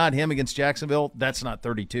that's not him against Jacksonville, that's not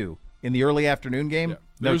 32. In the early afternoon game,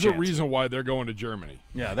 there's no a reason why they're going to Germany.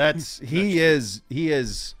 Yeah, he is,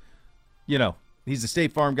 he's the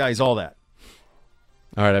State Farm guy. He's all that.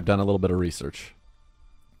 All right, I've done a little bit of research.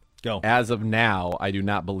 Go. As of now, I do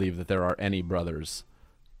not believe that there are any brothers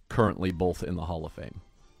currently both in the Hall of Fame.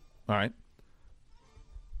 All right.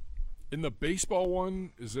 In the baseball one,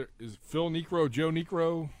 is Phil Niekro, Joe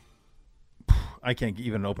Niekro? I can't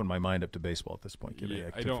even open my mind up to baseball at this point.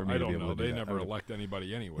 I don't know. They never elect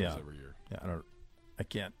anybody anyways every year. Yeah, I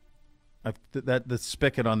can't. The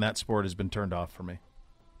spigot on that sport has been turned off for me.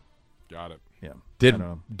 Got it. Yeah.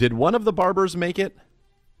 Did one of the Barbers make it?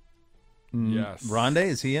 Yes. Rondé,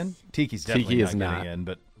 is he in? Tiki's definitely not getting in,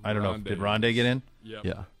 but I don't know. Did Rondé get in? Yep.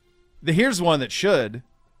 Yeah. Here's one that should.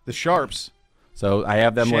 The Sharps. So I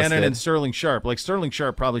have them Shannon listed. and Sterling Sharp. Like Sterling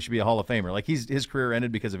Sharp probably should be a Hall of Famer. Like his career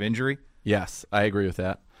ended because of injury. Yes, I agree with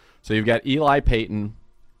that. So you've got Eli Peyton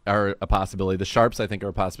are a possibility. The Sharps, I think, are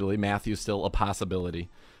a possibility. Matthew's still a possibility.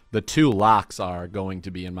 The two locks are going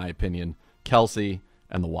to be, in my opinion, Kelce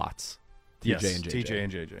and the Watts. TJ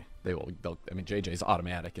and JJ. They will. I mean, JJ's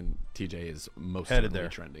automatic, and TJ is most Headed certainly there.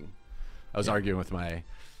 trending. I was arguing with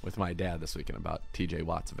my dad this weekend about TJ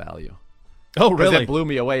Watt's value. Oh, 'Cause really? it blew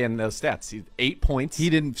me away in those stats. 8 points. He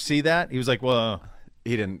didn't see that? He was like, well,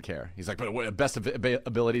 He didn't care. He's like, but what best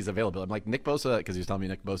abilities available. I'm like, Nick Bosa, because he was telling me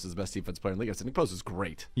Nick Bosa is the best defense player in the league. I said, Nick Bosa is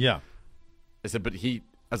great. yeah. I said, but I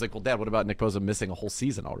was like, well, Dad, what about Nick Bosa missing a whole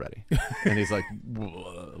season already? And he's like,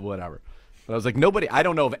 whatever. But I was like, I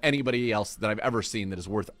don't know of anybody else that I've ever seen that is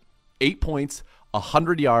worth 8 points,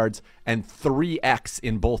 100 yards, and 3x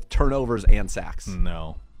in both turnovers and sacks.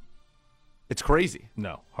 No. It's crazy.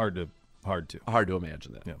 No. Hard to. Hard to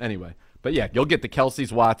imagine that. Yeah. Anyway, but yeah, you'll get the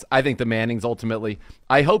Kelce's, Watts. I think the Mannings ultimately.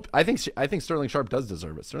 I think Sterling Sharp does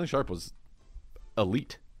deserve it. Sterling Sharp was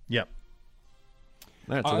elite. Yep.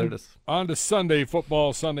 All right, so there it is. On to Sunday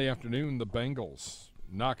football, Sunday afternoon. The Bengals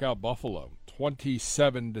knock out Buffalo,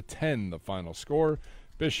 27-10. The final score.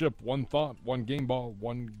 Bishop, one thought, one game ball,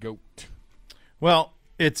 one goat. Well,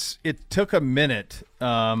 it took a minute,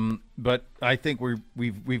 but I think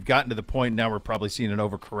we've gotten to the point now we're probably seeing an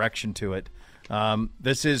overcorrection to it.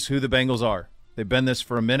 This is who the Bengals are. They've been this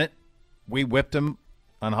for a minute. We whipped them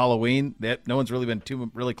on Halloween. No one's really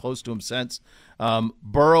been really close to him since.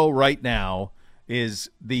 Burrow right now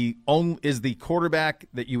is the quarterback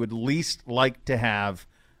that you would least like to have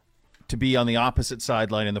to be on the opposite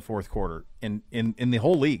sideline in the fourth quarter in the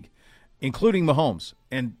whole league, including Mahomes.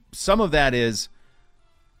 And some of that is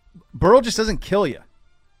Burrow just doesn't kill you.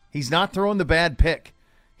 He's not throwing the bad pick.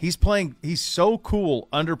 He's so cool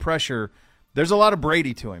under pressure. There's a lot of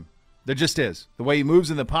Brady to him. There just is. The way he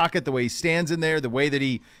moves in the pocket, the way he stands in there, the way that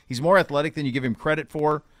he's more athletic than you give him credit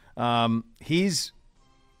for. He's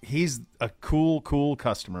a cool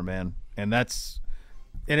customer, man. And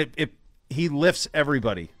he lifts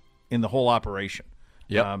everybody in the whole operation.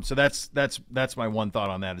 Yep. So that's my one thought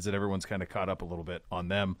on that, is that everyone's kind of caught up a little bit on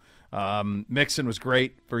them. Mixon was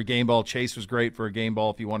great for a game ball. Chase was great for a game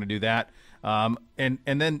ball if you want to do that. And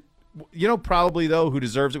then, probably, though, who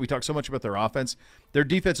deserves it, we talk so much about their offense. Their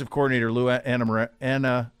defensive coordinator, Lou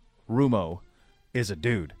Anarumo, is a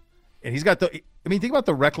dude. And he's got think about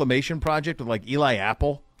the reclamation project with, like, Eli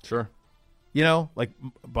Apple. Sure.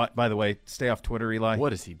 By the way, stay off Twitter, Eli.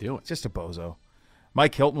 What is he doing? It's just a bozo.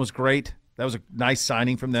 Mike Hilton was great. That was a nice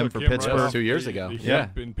signing from them Took for him Pittsburgh. right off 2 years ago. the Yeah.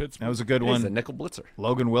 hip in Pittsburgh. That was a good He's one. a nickel blitzer.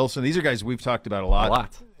 Logan Wilson. These are guys we've talked about a lot. A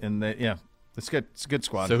lot. And it's good. It's a good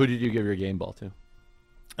squad. So who did you give your game ball to?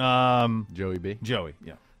 Joey B? Joey,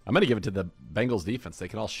 yeah. I'm going to give it to the Bengals defense. They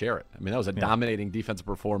can all share it. I mean, that was a dominating defensive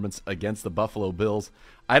performance against the Buffalo Bills.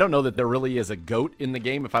 I don't know that there really is a GOAT in the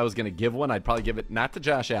game. If I was going to give one, I'd probably give it not to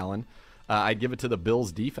Josh Allen. I'd give it to the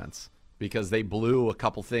Bills defense, because they blew a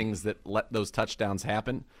couple things that let those touchdowns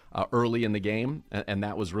happen early in the game, and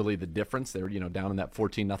that was really the difference. They were, down in that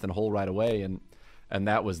 14-0 hole right away, and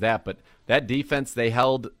that was that. But that defense, they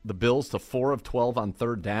held the Bills to 4 of 12 on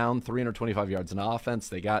third down, 325 yards in offense.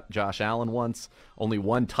 They got Josh Allen once, only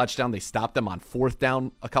one touchdown. They stopped them on fourth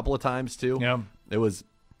down a couple of times too. Yeah. It was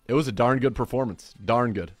a darn good performance.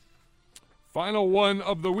 Darn good. Final one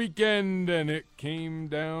of the weekend, and it came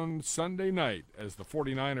down Sunday night as the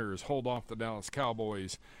 49ers hold off the Dallas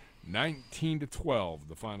Cowboys 19-12.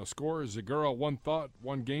 The final score is Zagura, one thought,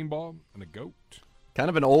 one game ball, and a goat. Kind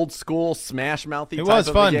of an old school smash mouthy type was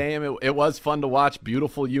of fun. a game. It was fun to watch.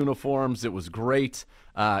 Beautiful uniforms. It was great.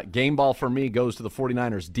 Game ball for me goes to the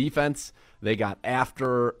 49ers defense. They got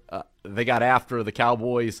after the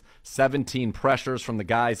Cowboys. 17 pressures from the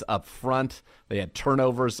guys up front. They had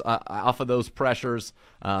turnovers off of those pressures.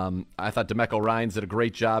 I thought DeMeco Ryans did a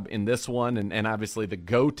great job in this one, and obviously the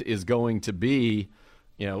GOAT is going to be,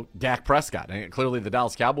 Dak Prescott. And clearly the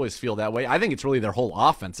Dallas Cowboys feel that way. I think it's really their whole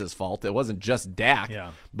offense's fault. It wasn't just Dak.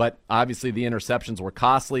 Yeah. But obviously the interceptions were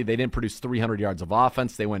costly. They didn't produce 300 yards of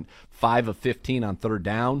offense. They went 5 of 15 on third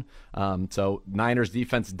down. So Niners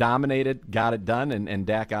defense dominated, got it done, and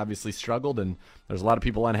Dak obviously struggled. And there's a lot of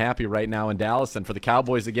people unhappy right now in Dallas. And for the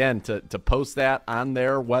Cowboys, again, to post that on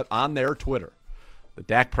their Twitter, that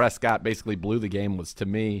Dak Prescott basically blew the game was, to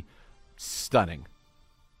me, stunning.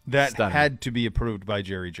 That Stunning. had to be approved by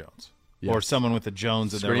Jerry Jones or Yes. someone with the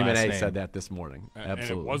Jones in their Screaming last A name. said that this morning.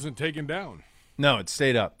 Absolutely. And it wasn't taken down. No, it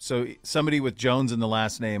stayed up. So somebody with Jones in the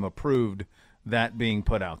last name approved that being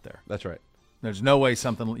put out there. That's right. There's no way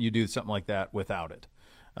you do something like that without it.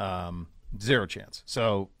 Zero chance.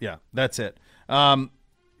 So, yeah, that's it.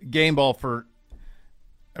 Game ball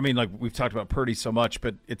we've talked about Purdy so much,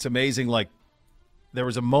 but it's amazing. Like, there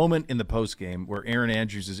was a moment in the postgame where Aaron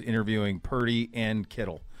Andrews is interviewing Purdy and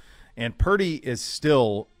Kittle. And Purdy is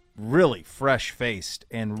still really fresh-faced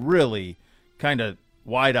and really kind of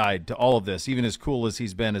wide-eyed to all of this, even as cool as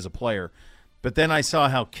he's been as a player. But then I saw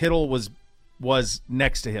how Kittle was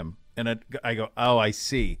next to him, and I go, oh, I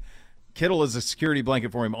see. Kittle is a security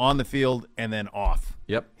blanket for him on the field and then off.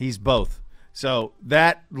 Yep. He's both. So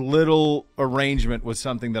that little arrangement was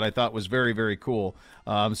something that I thought was very, very cool.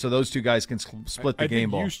 So those two guys can split the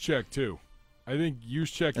game ball. I think Juszczyk, too. I think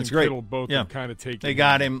Juszczyk and great. Kittle both have kind of taken They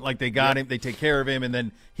got him. Like, they got him. They take care of him, and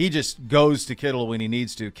then he just goes to Kittle when he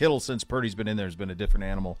needs to. Kittle, since Purdy's been in there, has been a different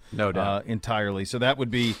animal. No doubt. Entirely. So that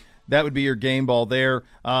would be your game ball there.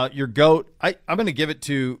 Your GOAT, I'm going to give it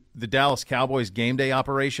to the Dallas Cowboys game day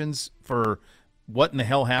operations for what in the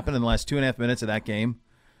hell happened in the last 2.5 minutes of that game.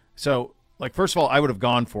 So, like, first of all, I would have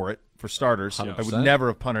gone for it for starters. 100%. I would never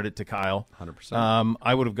have punted it to Kyle. 100%.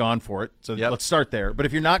 I would have gone for it. So let's start there. But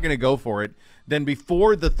if you're not going to go for it, then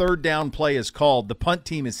before the third down play is called, the punt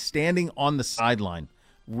team is standing on the sideline,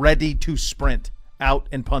 ready to sprint out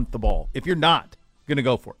and punt the ball. If you're not going to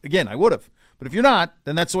go for it. Again, I would have. But if you're not,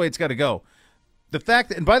 then that's the way it's got to go. The fact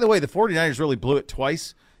that, and by the way, the 49ers really blew it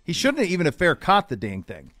twice. He shouldn't have even have fair caught the dang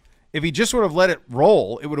thing. If he just would have let it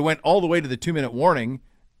roll, it would have went all the way to the 2-minute warning,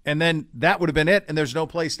 and then that would have been it, and there's no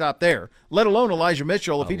play stop there, let alone Elijah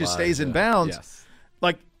Mitchell if he just stays in bounds. Yes.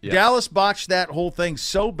 Yes. Dallas botched that whole thing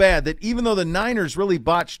so bad that even though the Niners really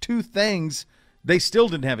botched two things, they still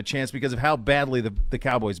didn't have a chance because of how badly the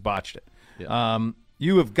Cowboys botched it. Yeah.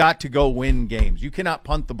 You have got to go win games. You cannot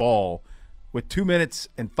punt the ball with 2 minutes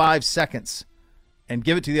and 5 seconds and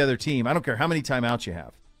give it to the other team. I don't care how many timeouts you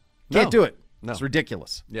have. Can't do it. No. It's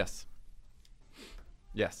ridiculous. Yes.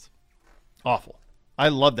 Awful. I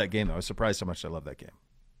love that game, though. I was surprised how much I love that game.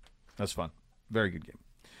 That was fun. Very good game.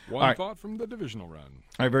 One thought from the divisional round.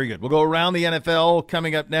 All right, very good. We'll go around the NFL.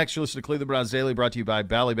 Coming up next, you'll listen to Cleveland Browns Daily, brought to you by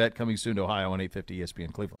Ballybet, coming soon to Ohio on 850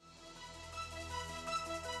 ESPN Cleveland.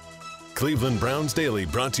 Cleveland Browns Daily,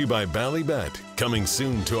 brought to you by Ballybet, coming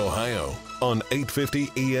soon to Ohio on 850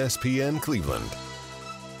 ESPN Cleveland.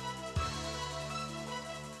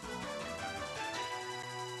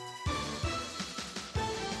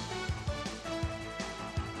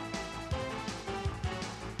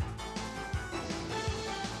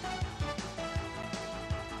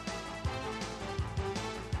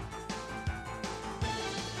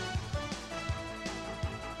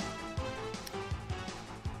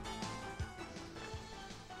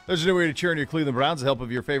 There's a new way to cheer on your Cleveland Browns. The help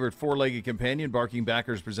of your favorite four-legged companion, Barking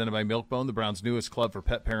Backers, presented by Milkbone, the Browns' newest club for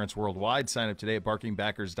pet parents worldwide. Sign up today at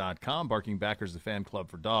barkingbackers.com. Barking Backers, the fan club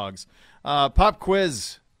for dogs. Pop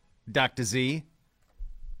quiz, Dr. Z.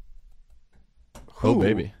 Oh,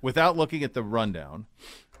 baby. Without looking at the rundown,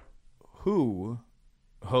 who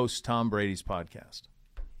hosts Tom Brady's podcast?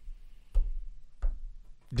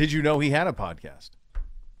 Did you know he had a podcast?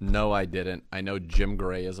 No, I didn't. I know Jim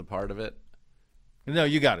Gray is a part of it. No,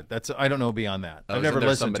 you got it. I don't know beyond that. I've never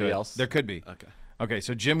listened to it. Else? There could be. Okay.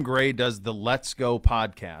 So Jim Gray does the Let's Go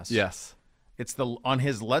podcast. Yes. It's on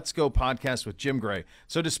his Let's Go podcast with Jim Gray.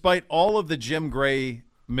 So despite all of the Jim Gray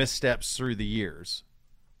missteps through the years,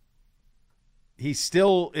 he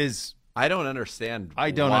still is. I don't understand.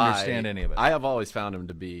 I don't understand any of it. I have always found him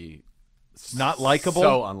to be not likable.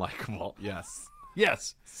 So unlikable. Yes.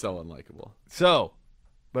 Yes. So unlikable. So,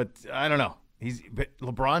 but I don't know. But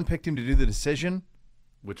LeBron picked him to do the decision.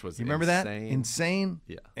 Which was you remember that? Insane?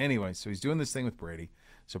 Yeah. Anyway, so he's doing this thing with Brady.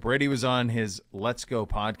 So Brady was on his Let's Go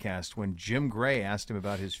podcast when Jim Gray asked him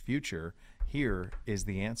about his future. Here is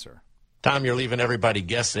the answer. Tom, you're leaving everybody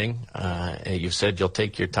guessing. You said you'll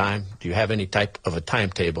take your time. Do you have any type of a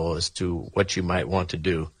timetable as to what you might want to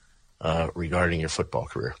do regarding your football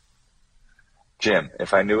career? Jim,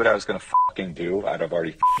 if I knew what I was going to fucking do, I'd have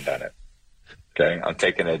already done it. Okay? I'm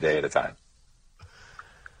taking it a day at a time.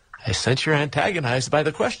 I sense you're antagonized by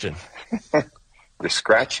the question. You're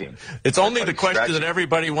scratching. It's only the question that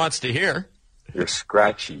everybody wants to hear. You're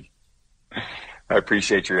scratchy. I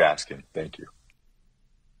appreciate your asking. Thank you.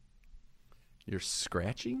 You're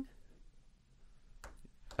scratching?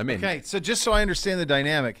 I mean, okay, so just so I understand the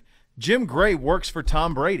dynamic, Jim Gray works for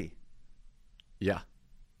Tom Brady. Yeah.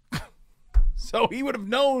 So he would have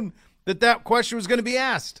known that question was going to be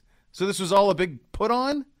asked. So this was all a big put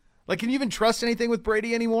on? Like, can you even trust anything with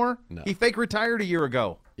Brady anymore? No. He fake retired a year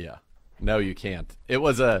ago. Yeah. No, you can't. It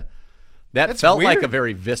was that That's felt weird. like a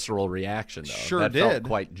very visceral reaction, though. Sure that did. felt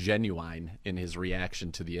quite genuine in his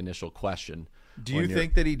reaction to the initial question. Do you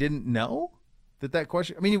think that he didn't know that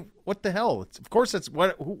question? I mean, what the hell? Of course, that's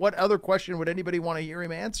what other question would anybody want to hear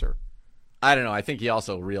him answer? I don't know. I think he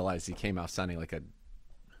also realized he came out sounding like a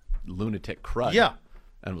lunatic crud. Yeah.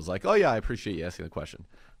 And was like, oh, yeah, I appreciate you asking the question.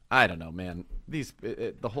 I don't know, man.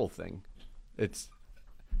 The whole thing,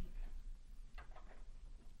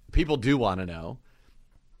 people do want to know.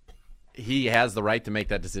 he has the right to make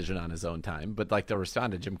that decision on his own time. But like to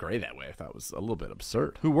respond to Jim Gray that way, I thought was a little bit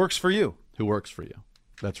absurd. Who works for you? Who works for you?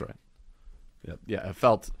 That's right. Yeah. It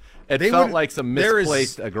felt like some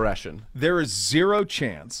misplaced aggression. There is zero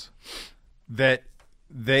chance that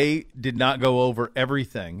they did not go over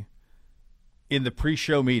everything in the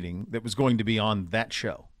pre-show meeting that was going to be on that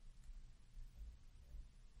show.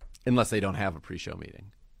 Unless they don't have a pre-show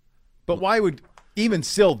meeting. But why would, even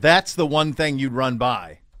still, that's the one thing you'd run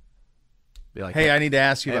by. Be like, hey, I need to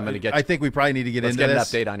ask you. Hey, I think we probably need to get into this.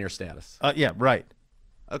 Let's get an update on your status. Yeah, right.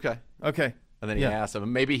 Okay. And then he asked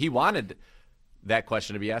him. Maybe he wanted that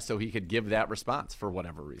question to be asked so he could give that response for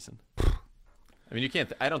whatever reason. I mean, you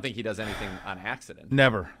can't. I don't think he does anything on accident.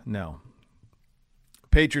 Never. No.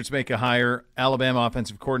 Patriots make a hire. Alabama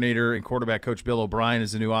offensive coordinator and quarterback coach Bill O'Brien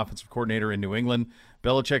is the new offensive coordinator in New England.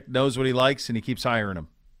 Belichick knows what he likes, and he keeps hiring him.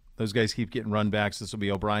 Those guys keep getting run backs. This will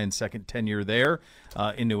be O'Brien's second tenure there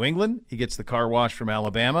in New England. He gets the car wash from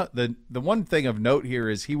Alabama. The one thing of note here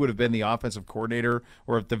is he would have been the offensive coordinator,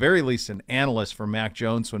 or at the very least an analyst for Mac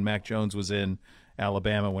Jones when Mac Jones was in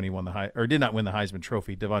Alabama when he won did not win the Heisman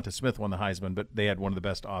Trophy. Devonta Smith won the Heisman, but they had one of the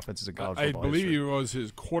best offenses in college football. I believe history. he was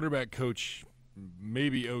his quarterback coach,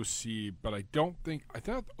 maybe OC, but I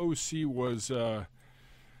thought OC was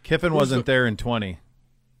Kiffin wasn't there in 20.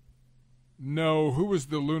 No, who was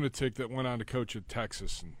the lunatic that went on to coach at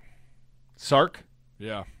Texas? Sark?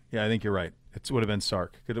 Yeah. Yeah, I think you're right. It would have been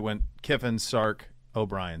Sark. Could have went Kiffin, Sark,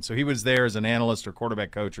 O'Brien. So he was there as an analyst or quarterback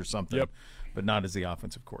coach or something, but not as the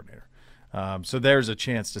offensive coordinator. So there's a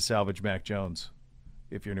chance to salvage Mac Jones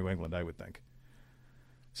if you're New England, I would think.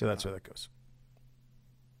 So that's where that goes.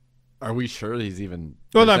 Are we sure he's even?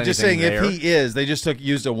 Well, no, I'm just saying there? if he is, they just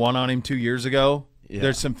used a one on him 2 years ago. Yeah.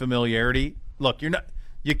 There's some familiarity. Look,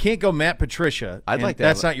 you can't go Matt Patricia.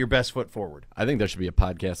 That's not your best foot forward. I think there should be a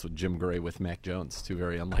podcast with Jim Gray with Mac Jones, two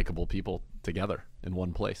very unlikable people together in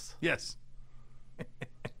one place. Yes.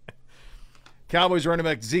 Cowboys running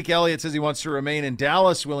back Zeke Elliott says he wants to remain in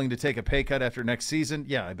Dallas, willing to take a pay cut after next season.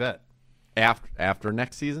 Yeah, I bet. After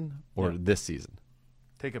next season or this season?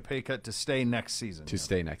 Take a pay cut to stay next season.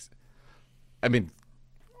 Stay next. I mean,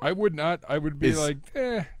 I would not. I would be let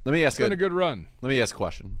me ask it's been a good run. Let me ask a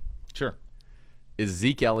question. Sure. Is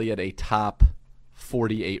Zeke Elliott a top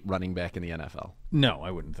 48 running back in the NFL? No,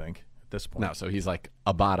 I wouldn't think at this point. No, so he's like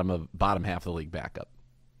a bottom half of the league backup.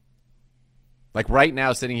 Like right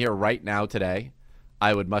now, sitting here right now today,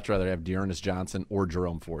 I would much rather have Dearness Johnson or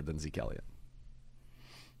Jerome Ford than Zeke Elliott.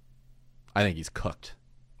 I think he's cooked.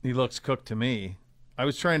 He looks cooked to me. I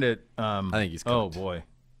was trying to I think he's cooked. Oh, boy.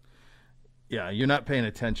 Yeah, you're not paying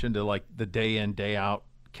attention to, like, the day-in, day-out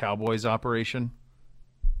Cowboys operation.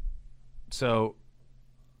 So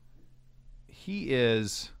he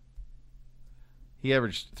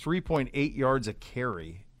averaged 3.8 yards a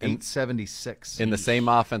carry, 876. In the same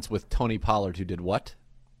offense with Tony Pollard, who did what?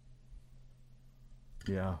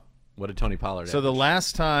 Yeah. What did Tony Pollard So average? the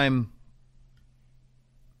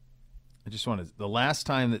last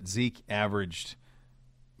time that Zeke averaged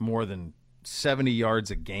more than 70 yards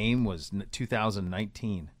a game was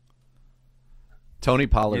 2019. Tony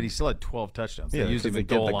Pollard. Yet he still had 12 touchdowns. Yeah, They used him they in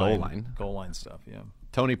get the goal goal line stuff, yeah.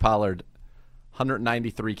 Tony Pollard,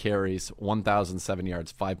 193 carries, 1,007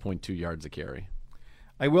 yards, 5.2 yards a carry.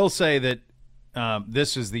 I will say that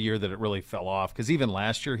this is the year that it really fell off because even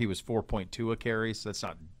last year he was 4.2 a carry, so that's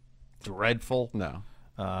not dreadful. No.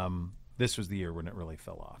 This was the year when it really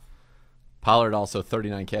fell off. Pollard also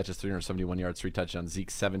 39 catches, 371 yards, 3 touchdowns. Zeke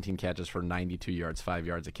 17 catches for 92 yards, 5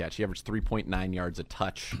 yards a catch. He averaged 3.9 yards a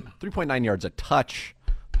touch. 3.9 yards a touch.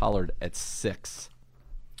 Pollard at 6.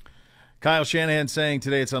 Kyle Shanahan saying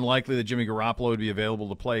today it's unlikely that Jimmy Garoppolo would be available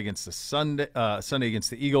to play against the Sunday against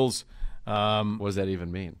the Eagles. What does that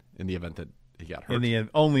even mean in the event that he got hurt? The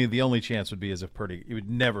only chance would be as if Purdy. He would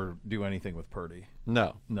never do anything with Purdy.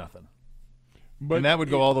 No. Nothing. But and that would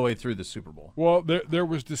go all the way through the Super Bowl. Well, there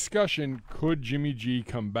was discussion, could Jimmy G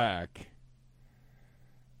come back?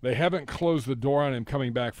 They haven't closed the door on him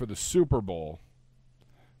coming back for the Super Bowl,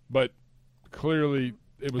 but clearly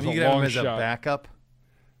it was a long have him as shot. A backup?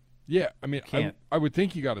 Yeah, I mean, Can't. I would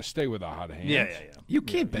think you got to stay with a hot hand. Yeah. You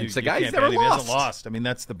can't bench the You guy. He's can't never bet he lost. hasn't lost. I mean,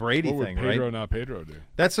 that's the Brady What would thing, Pedro right? not Pedro do?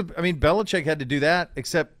 Belichick had to do that,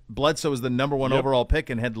 except Bledsoe was the number one Yep. overall pick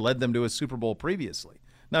and had led them to a Super Bowl previously.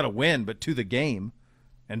 Not a win, but to the game.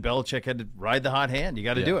 And Belichick had to ride the hot hand. You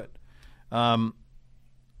got to do it.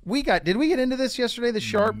 Did we get into this yesterday? The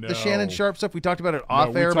Shannon Sharp stuff. We talked about it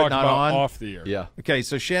off air, but not on. Off the air. Yeah. Okay,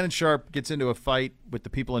 so Shannon Sharp gets into a fight with the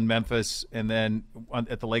people in Memphis, and then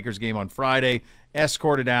at the Lakers game on Friday,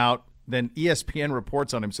 escorted out. Then ESPN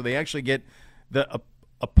reports on him, so they actually get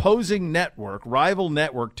opposing network, rival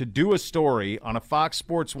network, to do a story on a Fox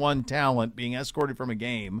Sports 1 talent being escorted from a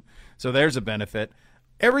game. So there's a benefit.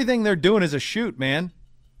 Everything they're doing is a shoot, man.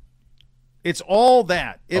 It's all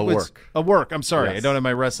that. It was a work. I'm sorry. Yes. I don't have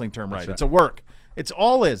my wrestling term right. It's a work. It's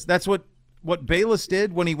all is. That's what Bayless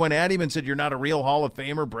did when he went at him and said, "You're not a real Hall of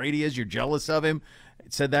Famer. Brady is. You're jealous of him."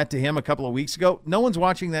 It said that to him a couple of weeks ago. No one's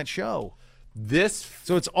watching that show.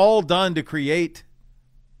 So it's all done to create.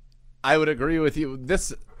 I would agree with you.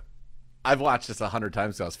 I've watched this 100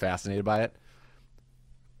 times, so I was fascinated by it.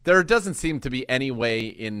 There doesn't seem to be any way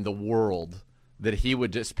in the world that he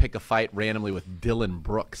would just pick a fight randomly with Dylan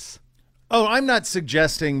Brooks. Oh, I'm not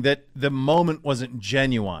suggesting that the moment wasn't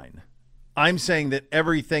genuine. I'm saying that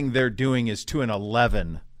everything they're doing is to an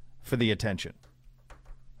 11 for the attention.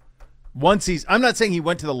 I'm not saying he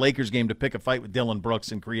went to the Lakers game to pick a fight with Dylan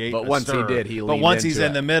Brooks and create. But once he did, he leaned into it. But once he's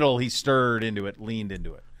in the middle, he stirred into it, leaned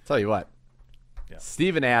into it. Tell you what,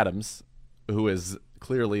 Steven Adams, who is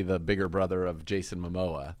clearly the bigger brother of Jason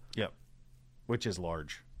Momoa, which is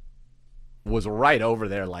large, was right over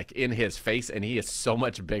there, like in his face, and he is so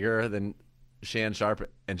much bigger than Shan Sharp,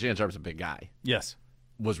 and Shan Sharp's a big guy. Yes,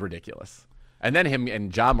 was ridiculous. And then him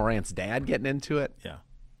and John Morant's dad getting into it. Yeah,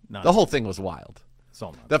 the whole thing was wild. It's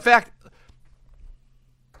all nonsense. The fact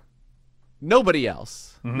nobody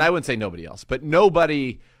else, and I wouldn't say nobody else, but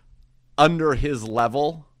nobody under his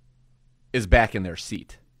level is back in their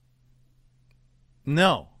seat.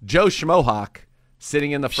 No. Joe Schmohawk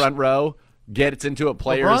sitting in the front row gets into it.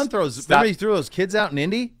 Players. Remember he threw those kids out in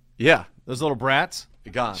Indy? Yeah. Those little brats?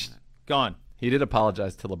 Gone. He did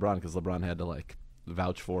apologize to LeBron because LeBron had to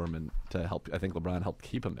vouch for him and to help. I think LeBron helped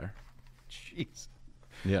keep him there. Jeez.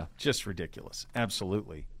 Yeah. Just ridiculous.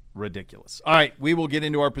 Absolutely ridiculous. All right, we will get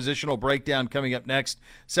into our positional breakdown coming up next.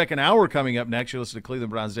 Second hour coming up next. You'll listen to Cleveland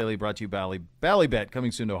Browns Daily, brought to you by Ballybet,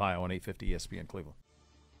 coming soon to Ohio on 850 ESPN Cleveland.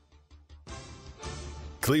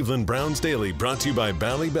 Cleveland Browns Daily, brought to you by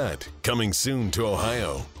Ballybet, coming soon to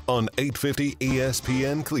Ohio on 850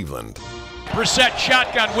 ESPN Cleveland. Brissett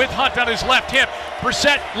shotgun with Hunt on his left hip.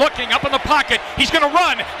 Brissett looking up in the pocket. He's going to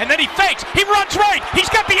run, and then he fakes. He runs right. He's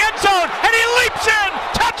got the end zone, and he leaps in.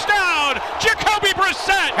 Touchdown, Jacoby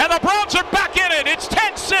Brissett. And the Browns are back in it. It's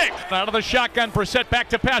 10-6. Out of the shotgun, Brissett back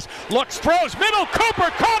to pass. Looks, throws, middle.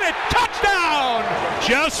 Cooper caught it. Touchdown.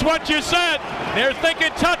 Just what you said. They're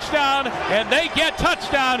thinking touchdown, and they get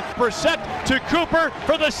touchdown. Brissett to Cooper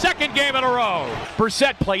for the second game in a row.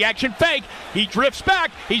 Brissett play action fake. He drifts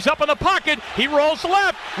back. He's up in the pocket. He rolls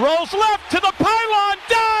left to the pylon,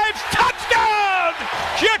 dives, touchdown!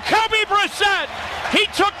 Jacoby Brissett. He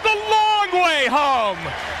took the long way home.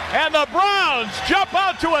 And the Browns jump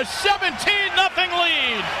out to a 17-0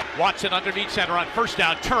 lead. Watson underneath center on first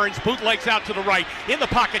down, turns, bootlegs out to the right, in the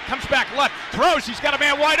pocket, comes back left, throws, he's got a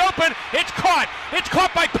man wide open, it's caught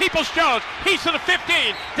by Peoples-Jones. He's to the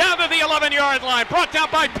 15, down to the 11-yard line, brought down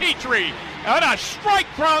by Petrie. And a strike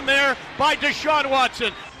thrown there by Deshaun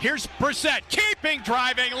Watson. Here's Brissett, keeping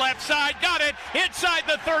driving left side, got it, inside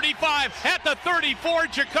the 35, at the 34,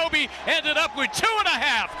 Jacoby ended up with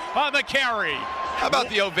 2.5 on the carry. How about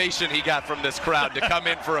the ovation he got from this crowd to come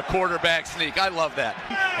in for a quarterback sneak? I love that.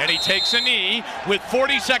 And he takes a knee with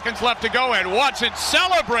 40 seconds left to go, and Watson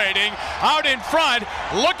celebrating out in front,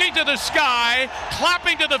 looking to the sky,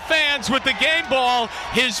 clapping to the fans with the game ball.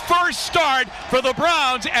 His first start for the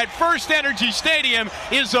Browns at First Energy Stadium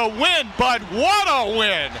is a win, but what a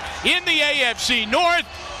win in the AFC North.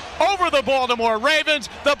 Over the Baltimore Ravens,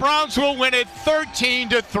 the Browns will win it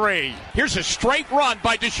 13-3. Here's a straight run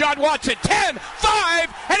by Deshaun Watson, 10,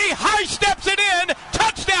 5, and he high steps it in,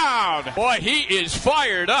 touchdown! Boy, he is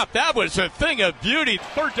fired up. That was a thing of beauty.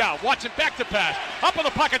 Third down, Watson back to pass, up in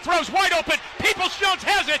the pocket, throws wide open, Peoples-Jones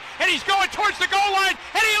has it, and he's going towards the goal line,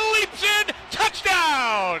 and he leaps in,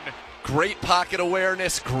 touchdown! Great pocket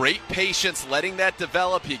awareness, great patience, letting that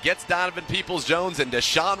develop. He gets Donovan Peoples-Jones, and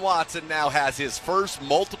Deshaun Watson now has his first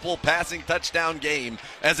multiple passing touchdown game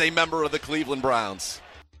as a member of the Cleveland Browns.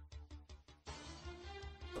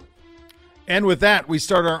 And with that, we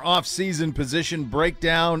start our off-season position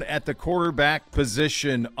breakdown at the quarterback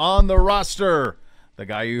position on the roster. The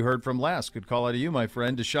guy you heard from last could call out to you, my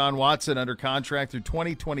friend. Deshaun Watson under contract through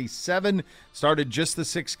 2027. Started just the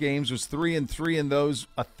 6 games, was 3-3 in those,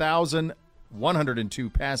 1,102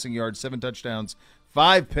 passing yards, 7 touchdowns,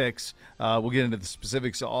 5 picks. We'll get into the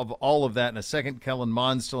specifics of all of that in a second. Kellen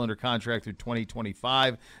Mond still under contract through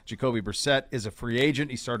 2025. Jacoby Brissett is a free agent.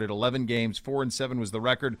 He started 11 games. 4-7 was the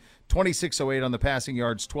record. 2608 on the passing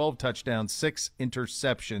yards, 12 touchdowns, 6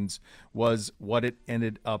 interceptions was what it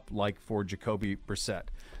ended up like for Jacoby Brissett.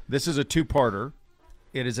 This is a two-parter.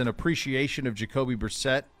 It is an appreciation of Jacoby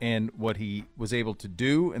Brissett and what he was able to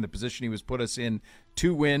do and the position he was put us in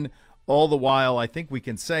to win. All the while, I think we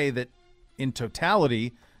can say that in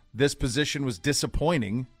totality, this position was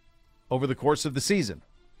disappointing over the course of the season.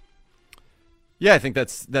 Yeah, I think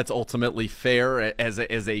that's ultimately fair. As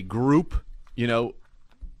a group, you know,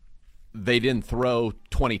 they didn't throw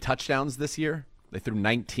 20 touchdowns this year. They threw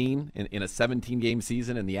 19 in a 17-game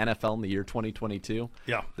season in the NFL in the year 2022.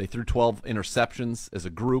 Yeah. They threw 12 interceptions as a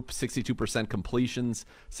group, 62% completions,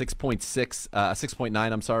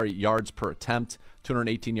 6.9 yards per attempt,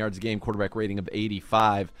 218 yards a game, quarterback rating of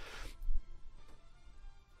 85.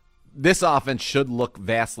 This offense should look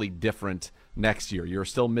vastly different next year. You're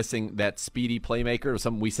still missing that speedy playmaker,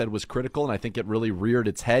 something we said was critical, and I think it really reared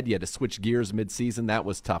its head. You had to switch gears midseason. That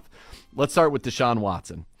was tough. Let's start with Deshaun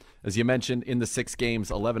Watson. As you mentioned, in the 6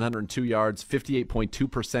 games, 1,102 yards,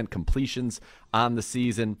 58.2% completions on the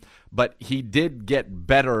season. But he did get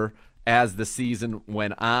better as the season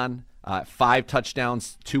went on. 5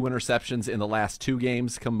 touchdowns, 2 interceptions in the last 2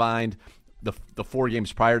 games combined. The 4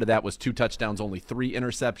 games prior to that was 2 touchdowns, only 3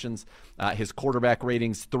 interceptions. His quarterback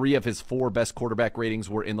ratings, 3 of his 4 best quarterback ratings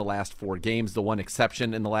were in the last 4 games. The one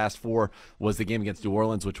exception in the last 4 was the game against New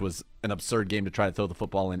Orleans, which was an absurd game to try to throw the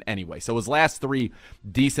football in anyway. So his last 3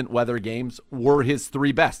 decent weather games were his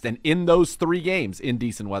 3 best. And in those 3 games in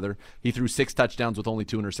decent weather, he threw 6 touchdowns with only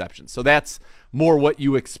 2 interceptions. So that's more what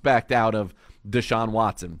you expect out of Deshaun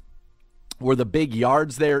Watson. Were the big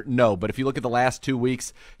yards there? No, but if you look at the last 2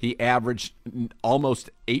 weeks, he averaged almost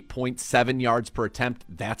 8.7 yards per attempt.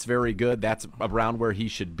 That's very good. That's around where he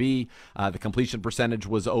should be. The completion percentage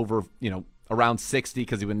was over, around 60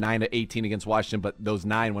 because he went 9-18 against Washington, but those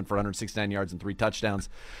 9 went for 169 yards and 3 touchdowns.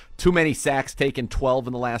 Too many sacks taken, 12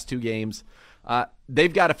 in the last 2 games.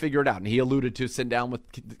 They've got to figure it out. And he alluded to sitting down with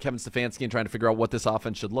Kevin Stefanski and trying to figure out what this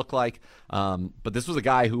offense should look like. But this was a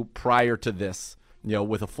guy who, prior to this,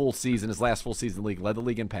 with a full season, his last full season in the league, led the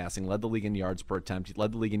league in passing, led the league in yards per attempt, he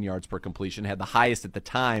led the league in yards per completion, had the highest at the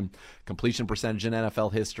time completion percentage in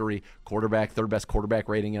NFL history, quarterback, 3rd best quarterback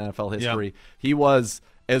rating in NFL history. Yeah. He was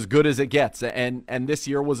as good as it gets, and this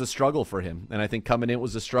year was a struggle for him, and I think coming in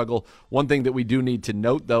was a struggle. One thing that we do need to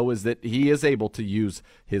note, though, is that he is able to use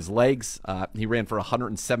his legs. He ran for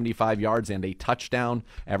 175 yards and a touchdown,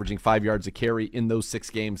 averaging 5 yards a carry in those 6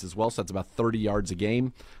 games as well, so that's about 30 yards a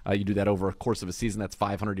game. You do that over a course of a season, that's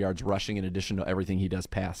 500 yards rushing in addition to everything he does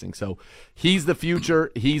passing. So he's the future,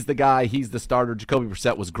 he's the guy, he's the starter. Jacoby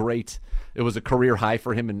Brissett was great. It was a career high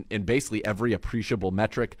for him in basically every appreciable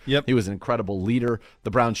metric. Yep. He was an incredible leader. The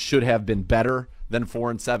Browns should have been better than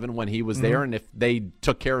 4-7 when he was there, and if they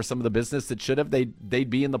took care of some of the business that should have, they'd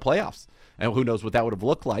be in the playoffs. And who knows what that would have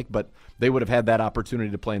looked like, but they would have had that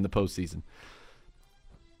opportunity to play in the postseason.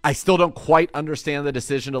 I still don't quite understand the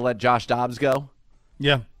decision to let Josh Dobbs go.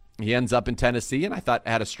 Yeah. He ends up in Tennessee, and I thought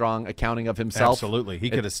had a strong accounting of himself. Absolutely. He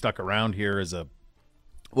could have stuck around here as a...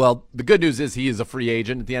 Well, the good news is he is a free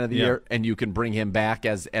agent at the end of the year, and you can bring him back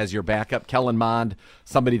as your backup. Kellen Mond,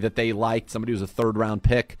 somebody that they liked, somebody who was a 3rd-round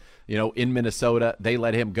pick, in Minnesota. They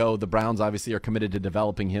let him go. The Browns obviously are committed to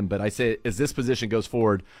developing him. But I say as this position goes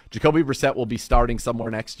forward, Jacoby Brissett will be starting somewhere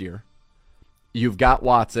next year. You've got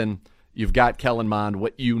Watson. You've got Kellen Mond.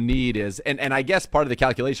 What you need is, and I guess part of the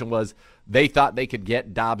calculation was they thought they could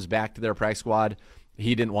get Dobbs back to their practice squad.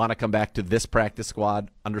 He didn't want to come back to this practice squad.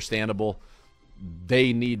 Understandable.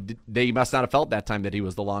 They must not have felt that time that he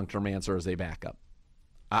was the long-term answer as a backup.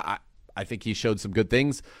 I think he showed some good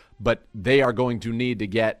things, but they are going to need to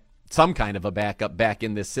get some kind of a backup back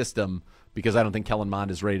in this system because I don't think Kellen Mond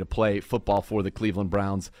is ready to play football for the Cleveland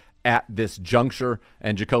Browns at this juncture,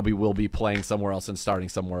 and Jacoby will be playing somewhere else and starting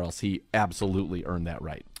somewhere else. He absolutely earned that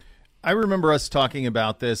right. I remember us talking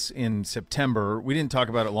about this in September. We didn't talk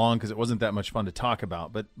about it long because it wasn't that much fun to talk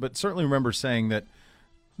about, but certainly remember saying that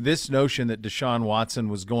this notion that Deshaun Watson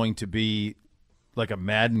was going to be like a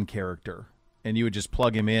Madden character and you would just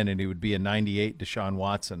plug him in and he would be a 98 Deshaun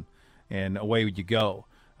Watson and away you go.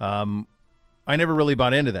 I never really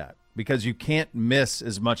bought into that because you can't miss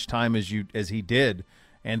as much time as he did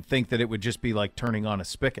and think that it would just be like turning on a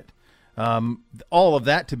spigot. All of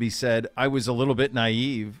that to be said, I was a little bit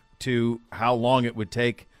naive to how long it would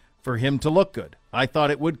take for him to look good. I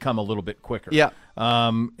thought it would come a little bit quicker. Yeah.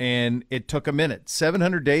 And it took a minute.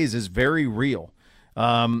 700 days is very real.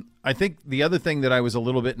 I think the other thing that I was a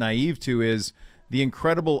little bit naive to is the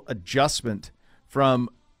incredible adjustment from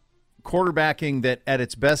quarterbacking that at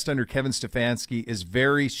its best under Kevin Stefanski is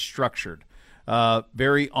very structured,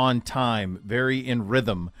 very on time, very in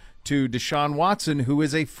rhythm, to Deshaun Watson, who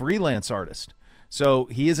is a freelance artist. So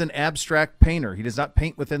he is an abstract painter. He does not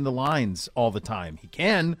paint within the lines all the time. He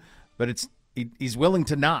can, but it's He's willing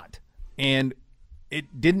to not, and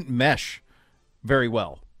it didn't mesh very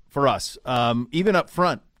well for us. Even up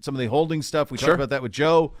front, some of the holding stuff, we talked about that with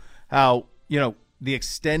Joe, how, the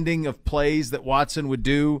extending of plays that Watson would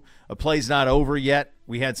do. A play's not over yet.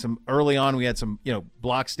 We had some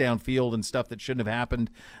blocks downfield and stuff that shouldn't have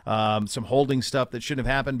happened, some holding stuff that shouldn't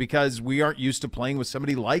have happened because we aren't used to playing with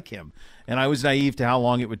somebody like him. And I was naive to how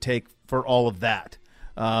long it would take for all of that.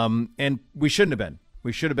 And we shouldn't have been.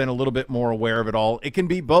 We should have been a little bit more aware of it all. It can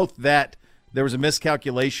be both that there was a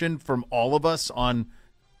miscalculation from all of us on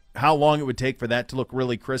how long it would take for that to look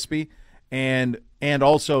really crispy, and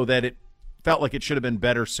also that it felt like it should have been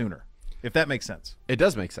better sooner, if that makes sense. It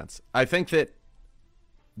does make sense. I think that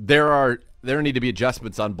there need to be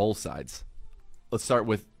adjustments on both sides. Let's start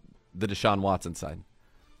with the Deshaun Watson side.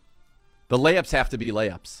 The layups have to be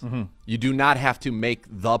layups. Mm-hmm. You do not have to make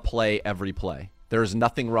the play every play. There is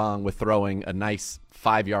nothing wrong with throwing a nice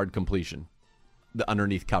 5-yard completion, the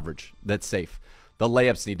underneath coverage. That's safe. The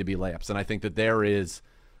layups need to be layups, and I think that there is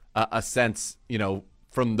a sense,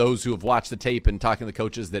 from those who have watched the tape and talking to the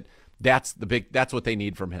coaches that's what they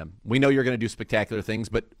need from him. We know you're going to do spectacular things,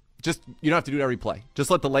 but just you don't have to do it every play.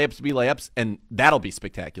 Just let the layups be layups, and that'll be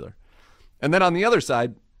spectacular. And then on the other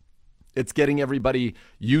side, it's getting everybody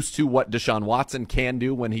used to what Deshaun Watson can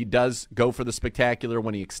do when he does go for the spectacular,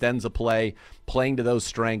 when he extends a play, playing to those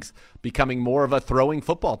strengths, becoming more of a throwing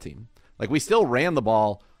football team. Like, we still ran the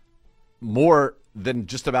ball more than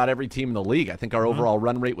just about every team in the league. I think our overall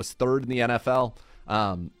run rate was 3rd in the NFL.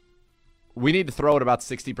 We need to throw it about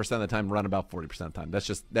 60% of the time, run about 40% of the time.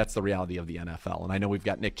 That's the reality of the NFL. And I know we've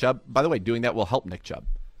got Nick Chubb. By the way, doing that will help Nick Chubb.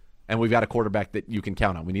 And we've got a quarterback that you can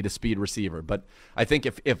count on. We need a speed receiver. But I think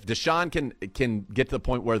if Deshaun can get to the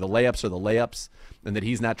point where the layups are the layups and that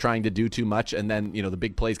he's not trying to do too much, and then the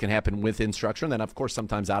big plays can happen within structure, and then, of course,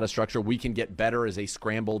 sometimes out of structure, we can get better as a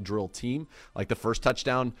scramble drill team. Like the first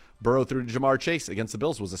touchdown Burrow threw to Jamar Chase against the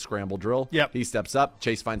Bills was a scramble drill. Yep. He steps up,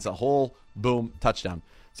 Chase finds a hole, boom, touchdown.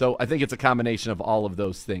 So I think it's a combination of all of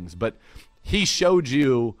those things. But he showed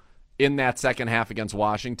you in that second half against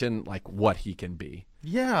Washington, like, what he can be.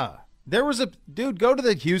 Yeah. There was go to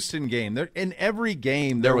the Houston game. In every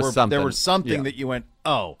game, there was something that you went,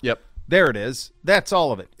 oh, yep, there it is. That's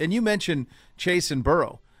all of it. And you mentioned Chase and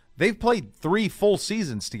Burrow. They've played 3 full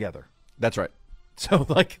seasons together. That's right. So,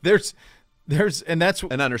 like, there's and that's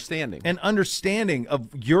an understanding. An understanding of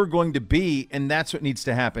you're going to be, and that's what needs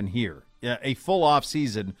to happen here. Yeah, a full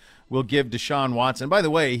offseason will give Deshaun Watson. By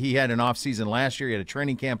the way, he had an offseason last year. He had a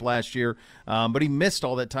training camp last year, but he missed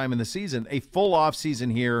all that time in the season. A full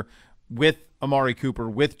offseason here with Amari Cooper,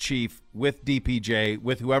 with Chief, with DPJ,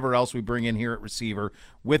 with whoever else we bring in here at receiver,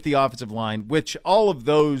 with the offensive line, which all of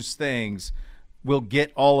those things will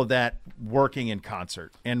get all of that working in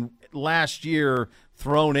concert. And last year,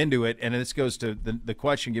 thrown into it, and this goes to the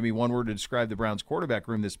question, give me one word to describe the Browns quarterback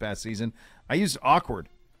room this past season. I used awkward.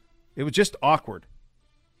 It was just awkward.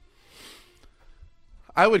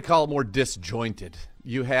 I would call it more disjointed.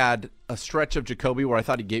 You had a stretch of Jacoby where I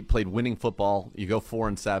thought he played winning football. You go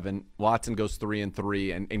 4-7. Watson goes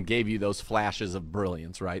 3-3 and gave you those flashes of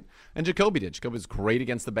brilliance, right? And Jacoby did. Jacoby was great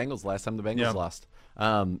against the Bengals last time the Bengals lost.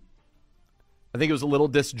 I think it was a little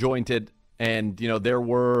disjointed, and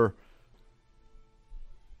it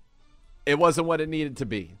wasn't what it needed to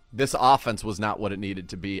be. This offense was not what it needed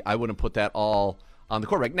to be. I wouldn't put that all on the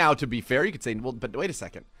quarterback. Now, to be fair, you could say, well, but wait a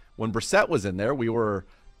second. When Brissett was in there, we were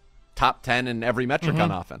top 10 in every metric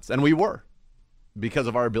on offense, and we were because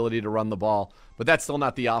of our ability to run the ball. But that's still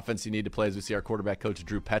not the offense you need to play, as we see our quarterback coach,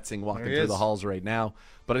 Drew Petzing, walking through the halls right now.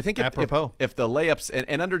 But I think if the layups,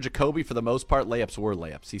 and under Jacoby, for the most part, layups were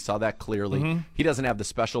layups. He saw that clearly. He doesn't have the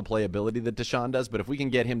special playability that Deshaun does, but if we can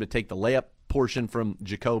get him to take the layup portion from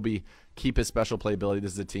Jacoby, keep his special playability,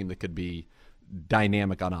 this is a team that could be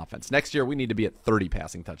dynamic on offense. Next year, we need to be at 30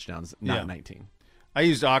 passing touchdowns, not 19. I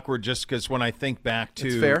used awkward just because when I think back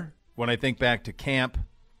to camp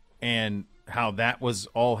and how that was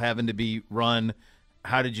all having to be run,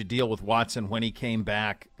 how did you deal with Watson when he came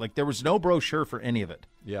back? Like, there was no brochure for any of it.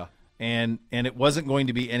 Yeah. And it wasn't going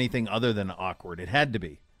to be anything other than awkward. It had to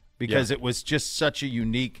be because it was just such a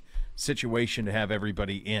unique situation to have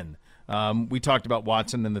everybody in. We talked about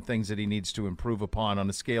Watson and the things that he needs to improve upon on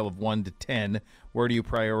a scale of 1 to 10. Where do you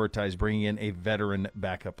prioritize bringing in a veteran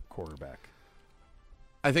backup quarterback?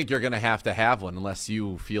 I think you're going to have one unless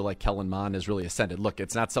you feel like Kellen Mond is really ascended. Look,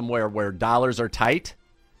 it's not somewhere where dollars are tight.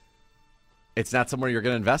 It's not somewhere you're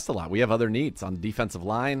going to invest a lot. We have other needs on the defensive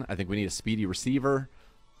line. I think we need a speedy receiver.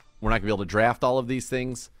 We're not going to be able to draft all of these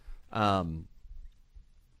things. But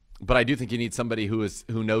I do think you need somebody who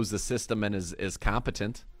knows the system and is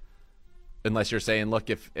competent. unless you're saying, look,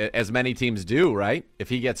 if as many teams do, right? If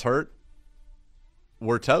he gets hurt,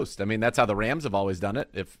 we're toast. I mean, that's how the Rams have always done it.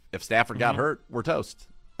 If Stafford got hurt, we're toast,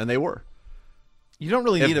 and they were. You don't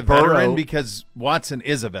really need a Burrow, veteran because Watson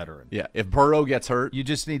is a veteran. Yeah, if Burrow gets hurt, you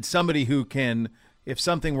just need somebody who can, if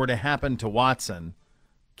something were to happen to Watson,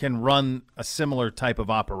 can run a similar type of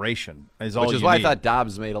operation. Which is why I thought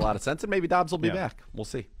Dobbs made a lot of sense, and maybe Dobbs will be back. We'll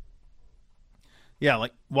see. Yeah,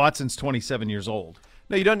 like Watson's 27 years old.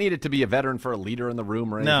 No, you don't need it to be a veteran for a leader in the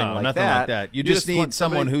room or anything like that. No, nothing like that. You just need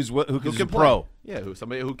someone who can pro. Yeah,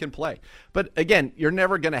 somebody who can play. But again, you're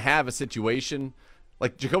never going to have a situation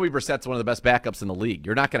like Jacoby Brissett's one of the best backups in the league.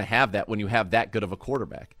 You're not going to have that when you have that good of a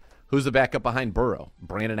quarterback. Who's the backup behind Burrow?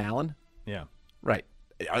 Brandon Allen? Yeah. Right.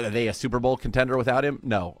 Are they a Super Bowl contender without him?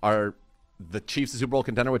 No. Are the Chiefs a Super Bowl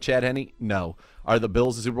contender with Chad Henne? No. Are the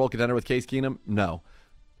Bills a Super Bowl contender with Case Keenum? No.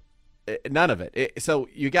 None of it. So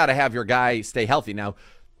you got to have your guy stay healthy. Now,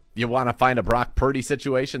 you want to find a Brock Purdy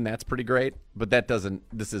situation, that's pretty great, but that doesn't.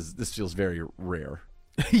 This feels very rare.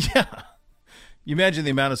 Yeah. You imagine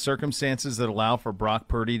the amount of circumstances that allow for Brock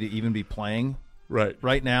Purdy to even be playing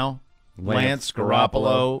right now. Lance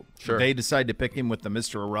Garoppolo. Sure. They decide to pick him with the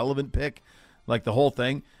Mr. Irrelevant pick, like the whole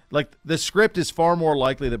thing. Like the script is far more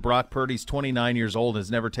likely that Brock Purdy's 29 years old and has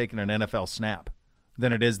never taken an NFL snap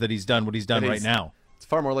than it is that he's done what he's done right now. It's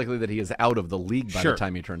far more likely that he is out of the league by the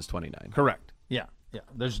time he turns 29. Correct. Yeah.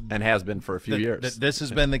 And has been for a few years. This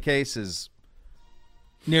has been the case is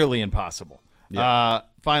nearly impossible. Yeah.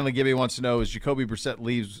 Finally, Gibby wants to know, as Jacoby Brissett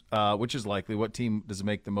leaves, which is likely, what team does it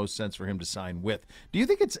make the most sense for him to sign with? Do you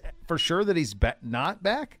think it's for sure that he's not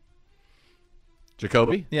back?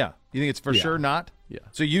 Jacoby? Yeah. You think it's for sure not? Yeah.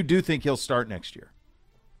 So you do think he'll start next year?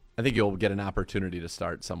 I think you'll get an opportunity to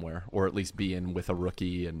start somewhere, or at least be in with a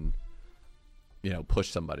rookie and push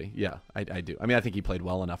somebody. Yeah, I do. I mean, I think he played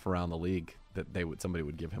well enough around the league that somebody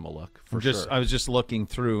would give him a look for sure. I was just looking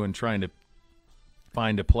through and trying to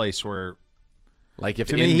find a place where, like,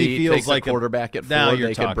 if Indy he feels takes like a quarterback at 4,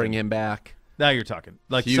 they could bring him back. Now you're talking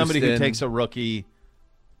like Houston. Somebody who takes a rookie,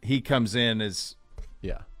 he comes in as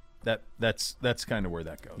That's kind of where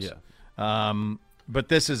that goes. Yeah. But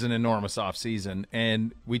this is an enormous offseason,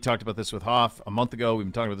 and we talked about this with Hoff a month ago. We've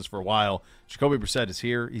been talking about this for a while. Jacoby Brissett is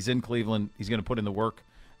here. He's in Cleveland. He's going to put in the work,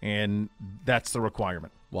 and that's the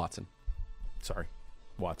requirement. Watson.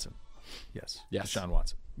 Yes. Yes. Deshaun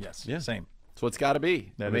Watson. Yes. Yeah. Same. That's what it's got to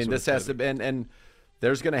be. This has to be, and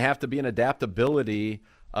there's going to have to be an adaptability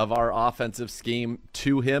of our offensive scheme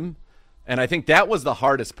to him. And I think that was the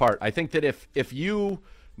hardest part. I think that if you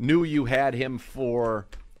knew you had him for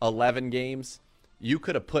 11 games, you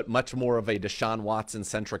could have put much more of a Deshaun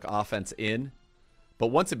Watson-centric offense in. But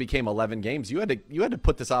once it became 11 games, you had to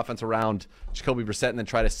put this offense around Jacoby Brissett and then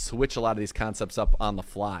try to switch a lot of these concepts up on the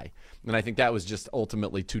fly. And I think that was just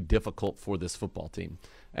ultimately too difficult for this football team.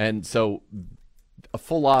 And so a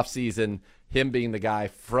full offseason, him being the guy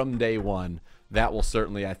from day one, that will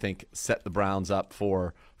certainly, I think, set the Browns up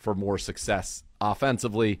for more success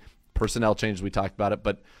offensively. Personnel changes, we talked about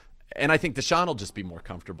it. And I think Deshaun will just be more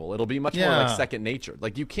comfortable. It'll be much more like second nature.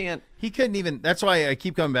 Like, you can't. He couldn't even. That's why I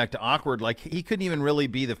keep coming back to awkward. Like, he couldn't even really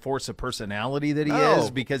be the force of personality that he is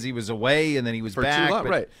because he was away and then he was for back. Too long,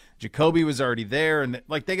 right. Jacoby was already there, and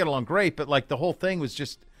like they got along great. But like the whole thing was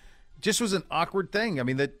just was an awkward thing. I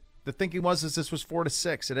mean, the thinking was this was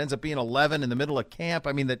 4-6. It ends up being 11 in the middle of camp.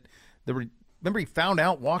 I mean, remember he found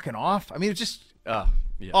out walking off. I mean, it's just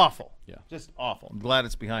awful. Yeah, just awful. I'm glad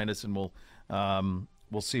it's behind us, and we'll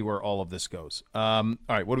see where all of this goes. All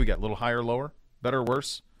right, what do we got? A little higher, lower, better, or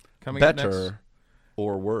worse? Coming up next. Better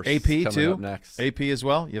or worse? AP coming too. Up next. AP as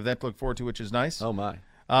well. You have that to look forward to, which is nice. Oh my.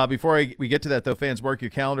 Before we get to that, though, fans, mark your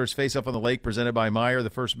calendars. Face Up on the Lake, presented by Meijer, the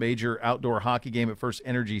first major outdoor hockey game at First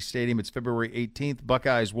Energy Stadium. It's February 18th.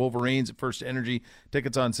 Buckeyes, Wolverines at First Energy.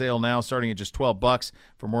 Tickets on sale now, starting at just $12.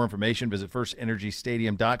 For more information, visit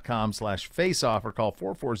firstenergystadium.com/faceoff or call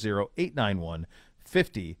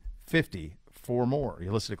 440-891-5050 for more.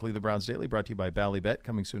 You listen to Cleveland Browns Daily, brought to you by Bally Bet,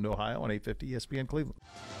 coming soon to Ohio on 850 ESPN Cleveland.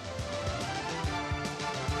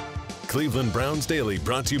 Cleveland Browns Daily,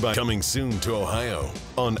 brought to you by Coming Soon to Ohio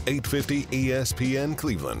on 850 ESPN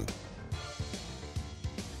Cleveland.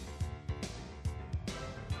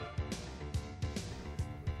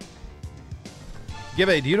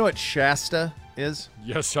 Gibby, do you know what Shasta is?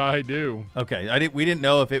 Yes, I do. Okay, we didn't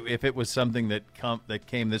know if it was something that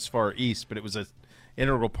came this far east, but it was an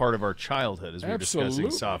integral part of our childhood as we were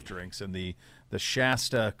discussing soft drinks, and the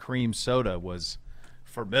Shasta cream soda was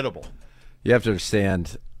formidable. You have to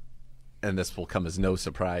understand, and this will come as no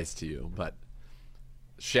surprise to you, but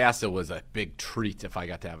Shasta was a big treat if I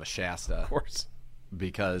got to have a Shasta. Of course.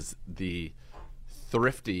 Because the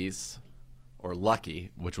Thrifties or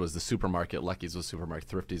Lucky, which was the supermarket. Lucky's was supermarket.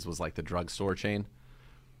 Thrifty's was like the drugstore chain.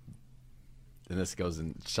 And this goes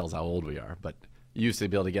and shows how old we are. But you used to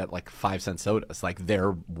be able to get like 5-cent sodas, like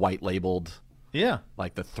they're white labeled. Yeah.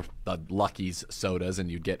 Like the Lucky's sodas, and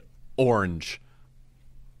you'd get orange,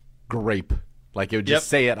 grape. Like it would just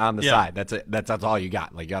say it on the side. That's it. That's all you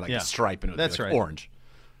got. Like you got like a stripe, and it would be like orange,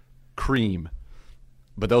 cream.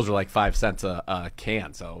 But those were like 5 cents a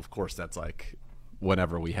can. So of course that's like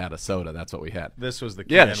whenever we had a soda, that's what we had. This was the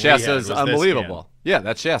can. Yeah, the Shasta is unbelievable. Yeah,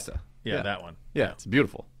 that's Shasta. Yeah, that one. Yeah, it's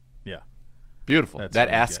beautiful. Yeah. Beautiful. That's that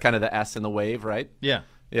really S, good. kind of the S in the wave, right? Yeah.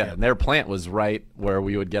 Yeah, and their plant was right where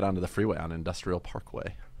we would get onto the freeway on Industrial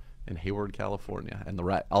Parkway in Hayward, California. And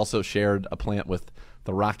also shared a plant with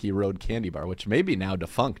the Rocky Road Candy Bar, which may be now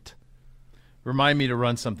defunct. Remind me to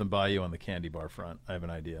run something by you on the candy bar front. I have an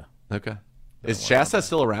idea. Okay. Is Shasta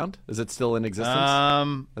still around? Is it still in existence?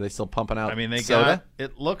 Are they still pumping out I mean, they soda?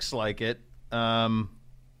 it looks like it. Have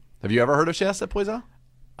you ever heard of Shasta, Poison?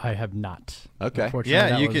 I have not. Okay.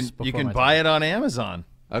 Yeah, you can buy it on Amazon.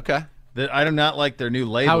 Okay. I do not like their new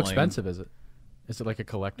labeling. How expensive is it? Is it like a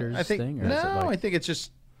collector's thing? Or is it like... I think it's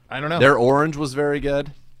just, I don't know. Their orange was very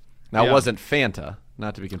good. Now, it wasn't Fanta,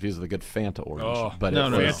 not to be confused with a good Fanta orange. Oh, but no,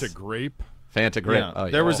 Fanta grape. Fanta grape. Yeah. Oh,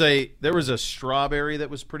 yeah. There was a strawberry that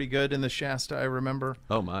was pretty good in the Shasta, I remember.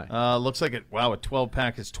 Oh my. Looks like a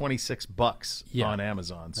 12-pack is $26 on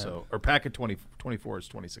Amazon. So or pack of 24 is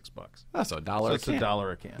 $26. That's $1 So a it's can.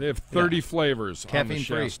 $1 a can. They have 30 flavors on the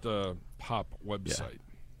Caffeine-free. Shasta Pop website.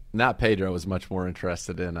 Not Pedro was much more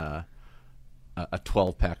interested in a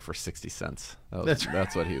 12-pack for 60 cents. That's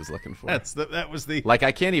what he was looking for. That was the Like,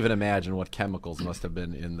 I can't even imagine what chemicals must have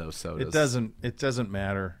been in those sodas. It doesn't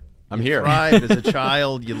matter. I'm you here. Tried as a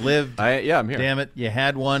child. You lived. I'm here. Damn it! You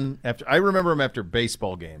had one after. I remember them after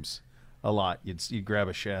baseball games a lot. You'd grab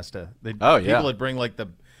a Shasta. People would bring like the,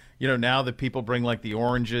 now that people bring like the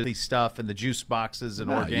oranges stuff and the juice boxes and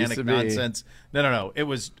organic nonsense. No. It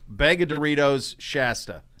was bag of Doritos,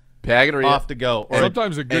 Shasta. Off to go. Or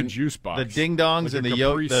sometimes a good juice box. The ding dongs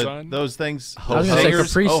like and those things. I was going to say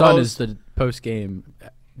Capri Sun is the post game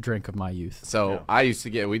drink of my youth. So I used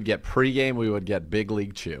to we'd get pregame, we would get Big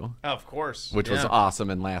League Chew. Of course. Which was awesome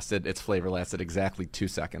and its flavor lasted exactly 2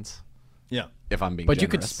 seconds. Yeah. If I'm being But generous. you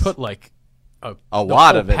could just put like a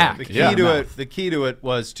lot of it. Pack. The key to it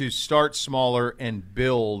was to start smaller and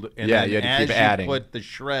build, and then you had to as keep adding. you put the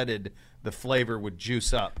shredded, the flavor would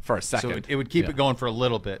juice up For a second. So it would keep it going for a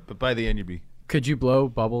little bit, but by the end you'd be. Could you blow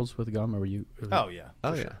bubbles with gum, or were you? Oh yeah.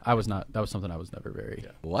 Oh sure. yeah. I was not. That was something I was never very.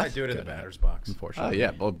 What? I do it in the batter's box. Oh Unfortunately.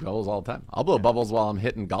 yeah, blow bubbles all the time. I'll blow bubbles while I'm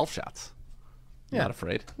hitting golf shots. Yeah. Not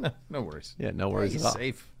afraid. No worries. Yeah, no worries at all.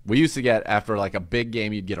 Safe. We used to get after like a big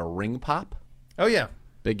game, you'd get a ring pop. Oh yeah.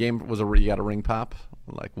 Big game was you got a ring pop.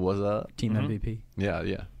 Like was up. Team MVP. Yeah.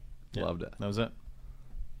 Loved it. That was it.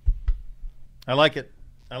 I like it.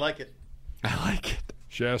 I like it.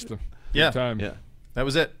 Shasta. Yeah. Good time. Yeah. That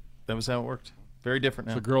was it. That was how it worked. Very different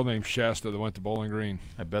now. There's a girl named Shasta that went to Bowling Green.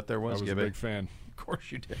 I bet there I was. was a big fan. Of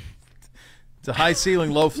course you did. It's a high ceiling,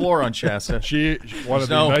 low floor on Shasta. She one of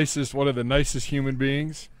the nicest human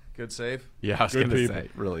beings. Good save. Yeah, I was Good going to people. say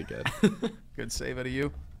really good. Good save out of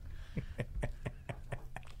you.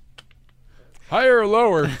 Higher or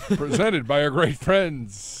Lower, presented by our great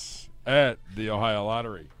friends at the Ohio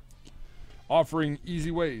Lottery, offering easy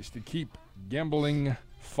ways to keep gambling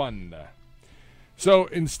fun. So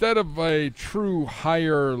instead of a true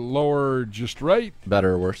higher, lower, just right,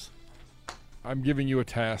 Better or worse? I'm giving you a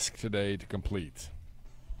task today to complete.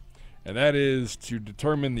 And that is to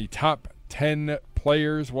determine the top 10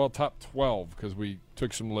 players, well, top 12, because we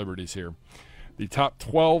took some liberties here. The top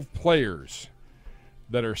 12 players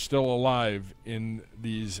that are still alive in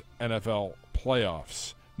these NFL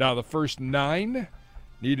playoffs. Now, the first 9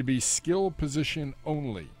 need to be skill position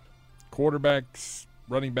only. Quarterbacks,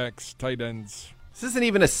 running backs, tight ends. This isn't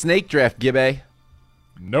even a snake draft, Gibbe.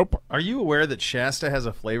 Nope. Are you aware that Shasta has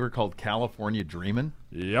a flavor called California Dreamin'?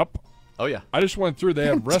 Yep. Oh yeah. I just went through. They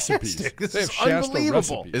have recipes. This They have is Shasta unbelievable.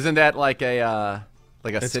 recipes. Isn't that like a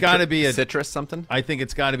It's gotta be a- citrus something? I think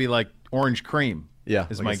it's got to be like orange cream. Yeah,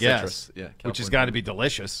 is like my a guess. citrus. Yeah, which has California got to cream. be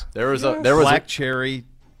delicious. There was Yes. Black cherry,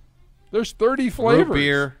 There's 30 flavors. root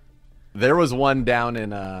beer. There was one down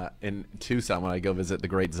in Tucson when I go visit the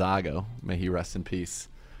great Zago. May he rest in peace.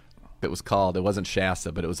 It wasn't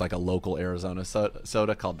Shasta, but it was like a local Arizona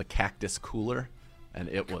soda called the Cactus Cooler, and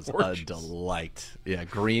it was Gorgeous. a delight. Yeah,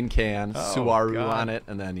 green can, Oh, Suaru God. on it,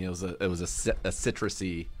 and then it was a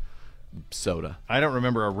citrusy soda. I don't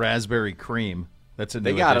remember a raspberry cream. That's a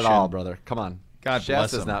They new got addition. it all, brother. Come on. God bless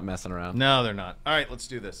Shasta's them. not messing around. No, they're not. All right, let's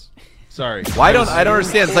do this. Sorry. I don't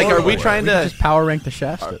understand. It's like, are we trying to just power rank the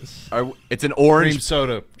Shastas? It's an Cream orange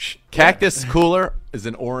soda. Cactus Cooler is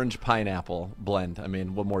an orange pineapple blend. I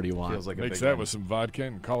mean, what more do you want? Feels like a Mix big that one. with some vodka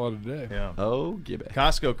and call it a day. Yeah. Oh, give it.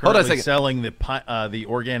 Costco Hold on a currently second. selling the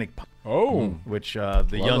organic, Oh, which the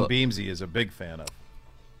young it. Beamsy is a big fan of.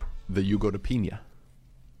 The Yugo de Pina.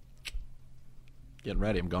 Getting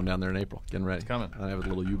ready. I'm going down there in April. Getting ready. coming. I have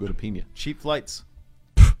a little Yugo de Pina. Cheap flights.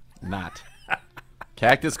 Not.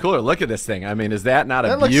 Cactus Cooler. Look at this thing. I mean, is that not a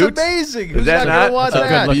That looks beaut? amazing. Is Who's that not gonna not want That's a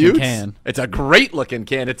that? good-looking beaut? can. It's a great looking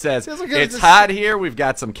can. It says Feels like it's it's hot here. We've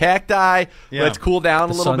got some cacti. Yeah. Let's cool down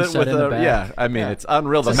a The little bit sunset with in the a back. yeah. I mean, it's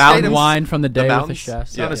unreal. The a mountains. state of- Wine from the day with the mountains? Shasta.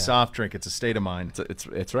 It's not Yeah. a soft drink. It's a state of mind.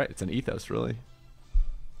 It's right. It's an ethos, really.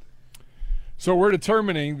 so we're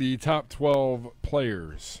determining the top 12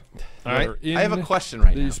 players. All right. that are in I have a question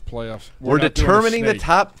right these now. playoffs. We're not doing a determining the snake.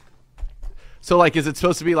 top. So, like, is it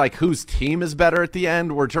supposed to be like whose team is better at the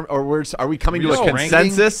end? Are we coming to just a ranking?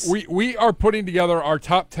 consensus? We are putting together our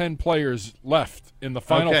top 10 players left in the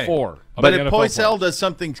final Okay. four. Of But the if NFL Poisel playoffs. does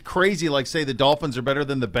something crazy, like say the Dolphins are better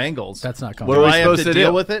than the Bengals, That's not coming. What do are we I have supposed to to deal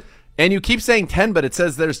do? with it? And you keep saying 10, but it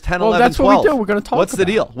says there's 10, Well, 11, that's what we 12. do. We're gonna talk What's the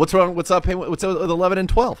about deal? What's wrong? What's up? What's with 11 and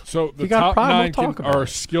 12? So the You got a top problem, 9 we'll talk about are it.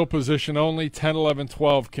 skill position only. 10, 11,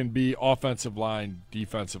 12 can be offensive line,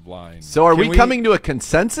 defensive line. So are Can we we- coming to a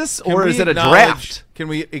consensus, Can or we is it a acknowledge- draft? Can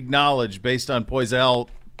we acknowledge, based on Poisel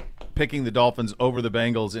picking the Dolphins over the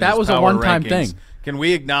Bengals in That his was a power one-time rankings, thing. Can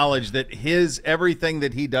we acknowledge that everything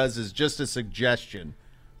that he does is just a suggestion,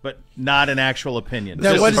 but not an actual opinion?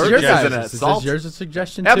 Now, Just what a is your suggestion. guys? Is assault? yours a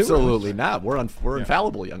suggestion too? Absolutely not. We're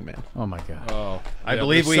infallible, young man. Oh my god. Oh, I yeah,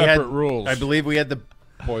 believe there's we had separate rules. I believe we had the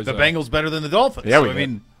Poisel. Bengals better than the Dolphins. Yeah, So, we I did.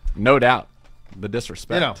 mean, No doubt. The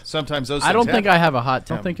disrespect. sometimes those. I don't things think happen. I have a hot.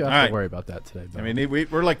 Don't think you have All right. to worry about that today. I mean,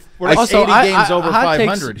 we're like also, 80 games over hot 500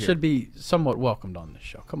 takes here. should be somewhat welcomed on this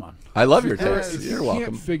show. Come on. I love your Yeah, takes. you You're can't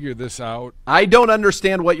welcome. figure this out. I don't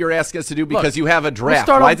understand what you're asking us to do because Look, you have a draft.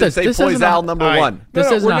 start Why off does it this. say This isn't Poisel a- number all right. one? This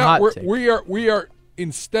No, isn't we're a not- hot we're- take. We are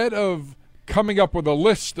instead of coming up with a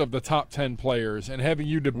list of the top 10 players and having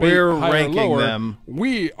you debate We're higher or ranking lower, them.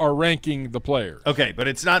 we are ranking the players. Okay, but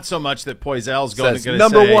it's not so much that Poisel's going Says to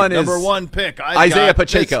number say, one is number one pick. I've Isaiah got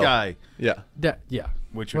Pacheco. this guy, Yeah. Yeah.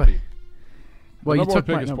 which What? would be Well, you Number took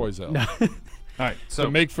one my pick is number. Poisel. No, all right. So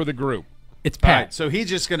To make for the group. it's all Pat. right, so he's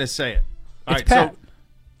just going to say it. All It's right, Pat. So,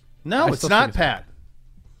 no, I it's still not think it's Pat.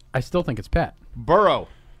 I still think it's Pat. Burrow.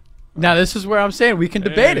 Now this is where I'm saying we can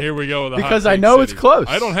debate And it. here we go with the because hot I take know it's city. close.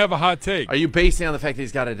 I don't have a hot take. Are you basing on the fact that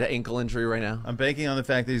he's got an ankle injury right now? I'm banking on the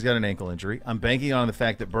fact that he's got an ankle injury. I'm banking on the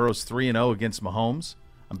fact that Burrow's 3-0 against Mahomes.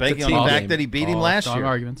 I'm banking on team the fact game. that he beat him All last strong year.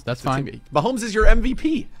 arguments. That's fine. Mahomes is your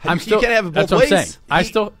MVP. I'm you still. can't have it both that's what ways. I'm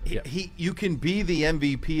saying. You can be the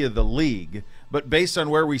MVP of the league, but based on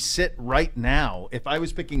where we sit right now, if I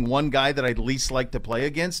was picking one guy that I'd least like to play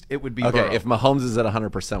against, it would be Okay, Burrow. if Mahomes is at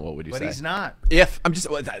 100%, what would you But say? he's not. If I'm just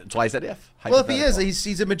that's why I said if. Well, if he is, Hypothetical.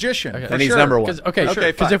 he's a magician. Okay. for and he's sure. number one.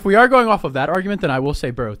 Because fine. if we are going off of that argument, then I will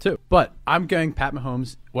say Burrow too. But I'm going Pat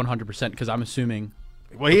Mahomes 100% because I'm assuming.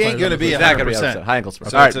 Well, he ain't going to be He's not gonna be 100%. 100%. High ankle sprain.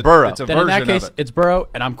 So All it's right, a- Burrow. It's a Then in that version of case, it. it's Burrow,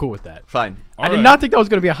 and I'm cool with that. Fine. I did right. not think that was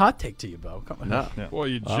going to be a hot take to you, Bo. Come on. No. Well,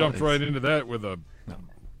 you jumped right into that with a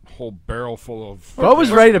whole barrel full of. Bo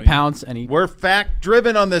was ready to pounce, and he. We're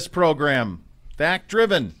fact-driven on this program.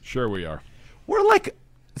 Fact-driven. Sure, we are. We're like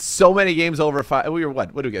so many games over 5. We were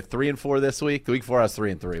what? What do we get? 3 and 4 this week. The week before I was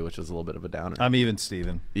 3 and 3, which was a little bit of a downer. I'm even,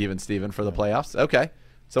 Steven. Even Steven for the playoffs. Okay.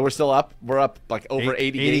 So we're still up. We're up like over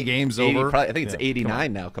 80 games 80, over. Probably, I think it's Yeah,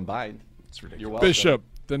 89 now combined. It's ridiculous. You're welcome. Bishop,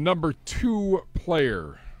 the number 2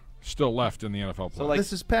 player still left in the NFL playoffs. So, like,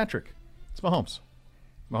 This is Patrick. It's Mahomes.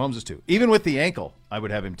 Mahomes is 2. Even with the ankle, I would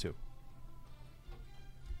have him 2.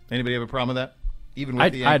 Anybody have a problem with that? Even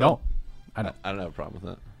with the ankle? I don't. I don't have a problem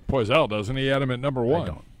with that. Poisel doesn't. He had him at number 1. I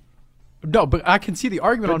don't. No, but I can see the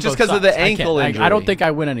argument But on just both 'cause of sides. the I can't. ankle I injury. don't think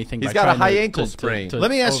I win anything. He's by got a trying high to- ankle to- sprain. to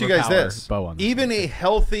Let me ask you guys overpower this. Bo on this. Even a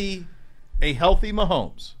healthy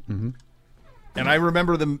Mahomes, and I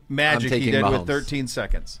remember the magic he taking did Mahomes. with 13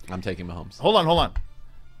 seconds. I'm taking Mahomes. Hold on.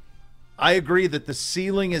 I agree that the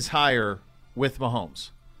ceiling is higher with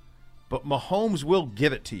Mahomes, but Mahomes will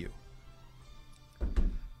give it to you.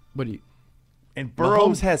 What do you? And Burrow,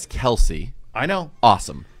 Mahomes has Kelsey. I know.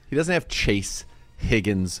 Awesome. He doesn't have Chase,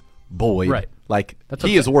 Higgins, Boyd. Right. Like, That's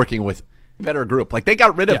he okay. is working with a better group. Like, they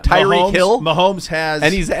got rid of Yeah. Tyreek Hill, Mahomes has,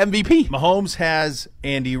 and he's the MVP. Mahomes has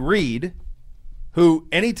Andy Reid, who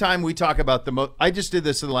anytime we talk about I just did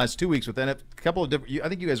this in the last 2 weeks with a couple of different. I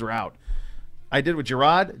think you guys were out. I did it with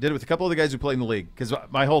Gerard, did it with a couple of the guys who played in the league. Because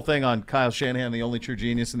my whole thing on Kyle Shanahan, the only true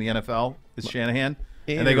genius in the NFL, is Shanahan.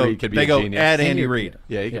 And they go add Andy Reid.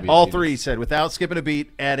 Yeah, he could be all a genius. three said without skipping a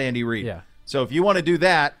beat, add Andy Reid. Yeah. So if you want to do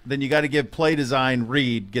that, then you got to give play design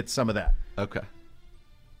Reid get some of that. Okay.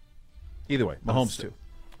 Either way, Mahomes too.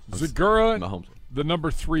 Zagura, Mahomes. the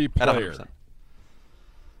number 3 At player. 100%.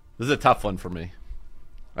 This is a tough one for me.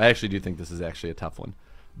 I actually do think this is actually a tough one.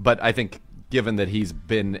 But I think given that he's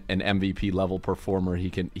been an MVP level performer,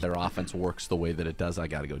 their offense works the way that it does, I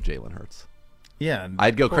got to go Jalen Hurts. Yeah.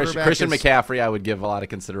 I'd go Christian is- McCaffrey. I would give a lot of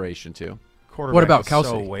consideration to. Quarterback What about is so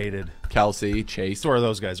Kelsey? weighted. Kelsey, Chase. Sort of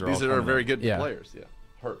those guys are These all are coming very up. good Yeah. players. Yeah.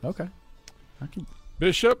 Hurts. Okay.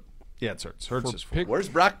 Bishop, Yeah, it's Hurts. Hurts for is pick. Where's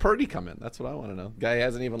Brock Purdy come in? That's what I want to know. Guy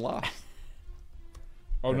hasn't even lost.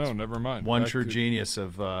 Oh, no, never mind. one Back true to- genius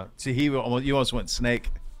of. See, you almost went snake.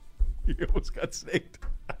 You almost got snaked.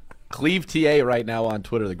 Cleve TA right now on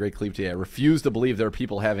Twitter, the great Cleve TA. I refuse to believe there are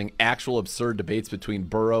people having actual absurd debates between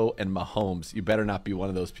Burrow and Mahomes. You better not be one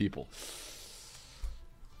of those people.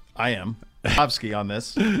 I am. Bobsky on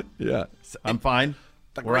this. Yeah. I'm fine.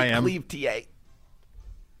 The Where I great am. Cleve TA.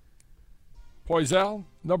 Poisal,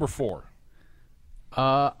 number 4.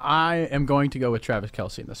 I am going to go with Travis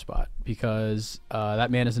Kelce in this spot because that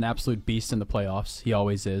man is an absolute beast in the playoffs. He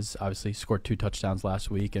always is. Obviously, scored 2 touchdowns last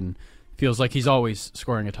week and feels like he's always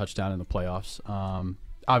scoring a touchdown in the playoffs.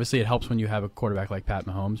 Obviously, it helps when you have a quarterback like Pat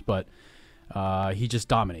Mahomes, but he just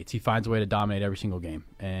dominates. He finds a way to dominate every single game,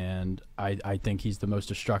 and I think he's the most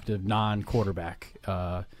destructive non-quarterback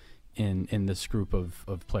in this group of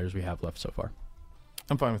players we have left so far.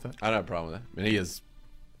 I'm fine with that. I don't have a problem with that. I mean, he is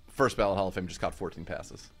first ballot Hall of Fame, just caught 14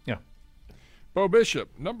 passes. Yeah. Bo Bishop,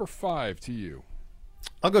 number 5 to you.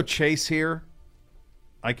 I'll go Chase here.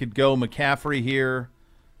 I could go McCaffrey here.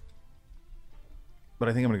 But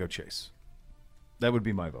I think I'm going to go Chase. That would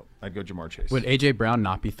be my vote. I'd go Jamar Chase. Would A.J. Brown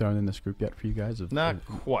not be thrown in this group yet for you guys? Not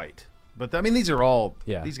quite. But, I mean, these are all –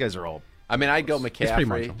 Yeah. these guys are all – I mean, I'd go pretty McCaffrey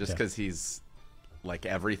marginal, just yeah. because he's like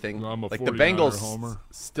everything. I'm a Like the 49er Bengals homer.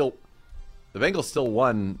 the Bengals still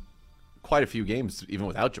won quite a few games even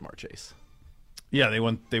without Jamar Chase. yeah, they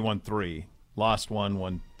won 3. Lost 1,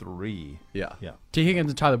 won 3. Yeah. Yeah. T. Higgins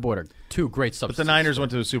and Tyler Boyd are 2 great But substitutes. the Niners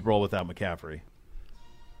went to the Super Bowl without McCaffrey.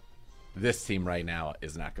 This team right now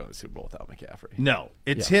is not going to the Super Bowl without McCaffrey. No.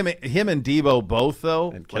 It's him and Debo both,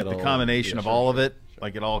 though. And Like the Kittle, combination yeah, of sure, all of sure, it.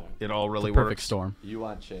 Like it all really It's a perfect works. storm. You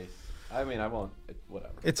want Chase? I mean, I won't.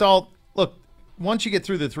 Whatever. It's all look. Once you get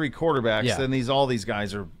through the 3 quarterbacks, Yeah. then all these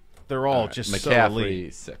guys they're all just so McCaffrey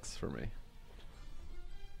elite. 6 for me.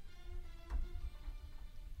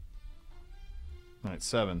 All right,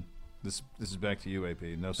 7. This is back to you, AP.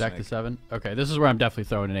 No Back snake. to 7. Okay, this is where I'm definitely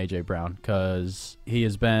throwing in A.J. Brown because he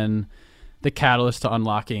has been the catalyst to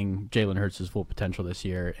unlocking Jalen Hurts' full potential this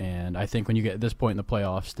year. And I think when you get at this point in the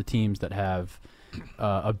playoffs, the teams that have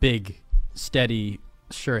a big, steady,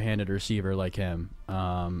 sure-handed receiver like him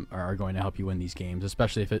are going to help you win these games,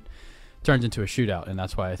 especially if it turns into a shootout. And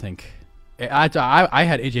that's why I think I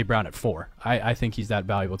had A.J. Brown at 4. I think he's that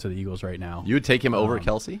valuable to the Eagles right now. You would take him over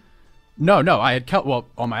Kelsey? No, I had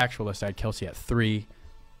on my actual list I had Kelsey at 3,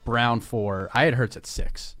 Brown 4. I had Hurts at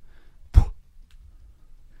 6.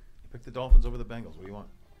 Pick the Dolphins over the Bengals. What do you want?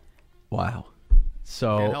 Wow.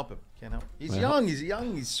 So Can't help him. Can't help him. He's young. He's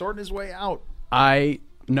young. He's sorting his way out. I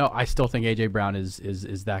still think A.J. Brown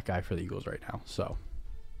is that guy for the Eagles right now. So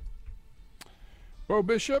Bo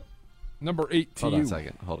Bishop, number 8 to Hold you. on a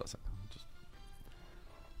second.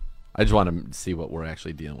 I just want to see what we're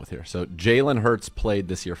actually dealing with here. So Jalen Hurts played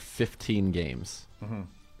this year 15 games.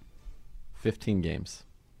 15 games.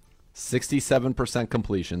 67%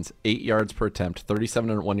 completions, 8 yards per attempt,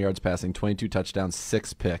 3,701 yards passing, 22 touchdowns,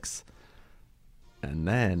 6 picks. And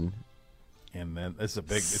then it's a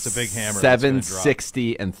big hammer. that's gonna drop.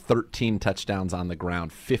 760 and 13 touchdowns on the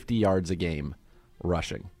ground, 50 yards a game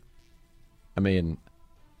rushing. I mean,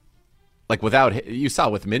 like you saw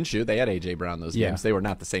with Minshew, they had A.J. Brown those games. They were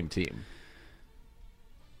not the same team.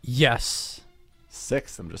 yes,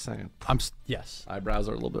 6th, I'm just saying. yes. Eyebrows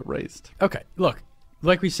are a little bit raised. Okay, look,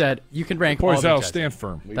 like we said, you can rank all the Poisal, guys. stand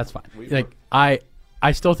firm. That's fine.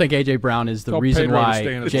 I still think A.J. Brown is the Tell reason Pedro to why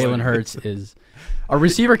stay in his Jalen lane. Hurts is a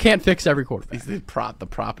receiver can't fix every quarterback. The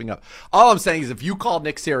propping up. All I'm saying is if you call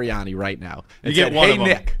Nick Sirianni right now and You get said, one hey, of them.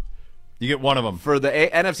 Nick, You get one of them. for the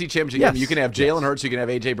NFC Championship Yes. game, you can have Jalen Hurts, you can have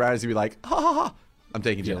A.J. Brown, he'd be like, ha, ha, ha. I'm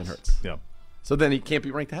taking Jalen Hurts. Yeah. So then he can't be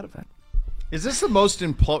ranked ahead of that. Is this the most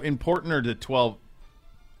important or the 12?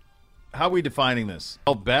 How are we defining this?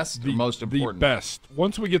 12 best or most important? The best.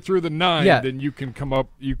 Once we get through the 9, Yeah. then you can come up.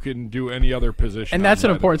 You can do any other position. And that's an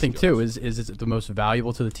outside of important the thing too. skills. Is it the most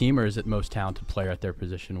valuable to the team, or is it most talented player at their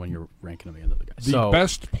position when you're ranking them against other guys? The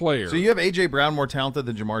best player. So you have A.J. Brown more talented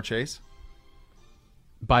than Jamar Chase?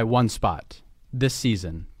 by one spot. this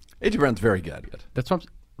season. A.J. Brown's very good. That's what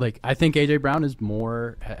I think A.J. Brown is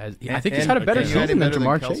more. I think he's had a better you had him season than better than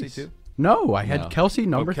Jamar Kelsey Chase. too? No, I had Kelsey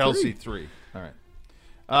number Kelsey 3. 3. All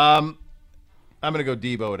right. I'm going to go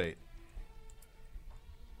Debo at 8.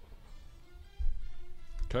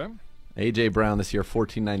 Okay. A.J. Brown this year,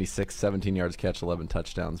 1496, 17 yards catch, 11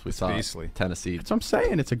 touchdowns. We saw beastly. Tennessee. That's what I'm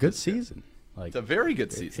saying. It's a good season. It's a very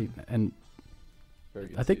good season. And Very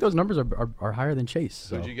good I think those numbers are higher than Chase.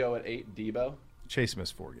 So. Who'd you go at 8, Debo? Chase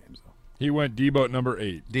missed 4 games, though. He went Debo at number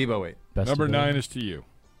 8. Debo 8. Best Number ability. 9 is to you.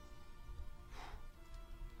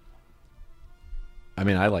 I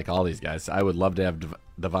mean, I like all these guys. I would love to have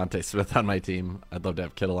Devontae Smith on my team. I'd love to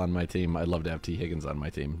have Kittle on my team. I'd love to have T. Higgins on my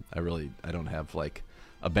team. I don't have like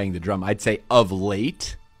a bang the drum. I'd say of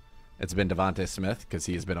late, it's been Devontae Smith because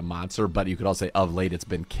he has been a monster. But you could also say of late, it's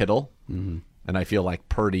been Kittle. Mm-hmm. And I feel like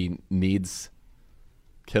Purdy needs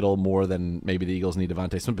Kittle more than maybe the Eagles need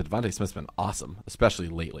Devontae Smith. But Devontae Smith's been awesome, especially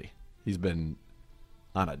lately. He's been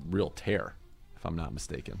on a real tear, if I'm not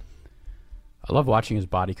mistaken. I love watching his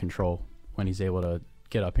body control when he's able to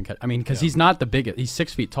get up and cut. I mean, because he's not the biggest. He's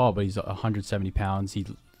 6 feet tall, but he's 170 pounds.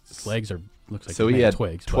 His legs looks like So he's he made had of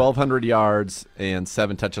twigs. 1,200 yards and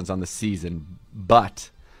 7 touchdowns on the season. But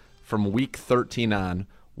from week 13 on,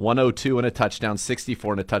 102 and a touchdown,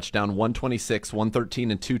 64 and a touchdown, 126,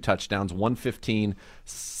 113 and 2 touchdowns, 115,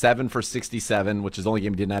 7 for 67, which is the only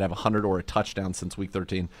game he did not have 100 or a touchdown since week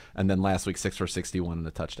 13. And then last week, 6 for 61 and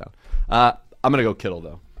a touchdown. I'm going to go Kittle,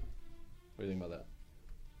 though. What do you think about that?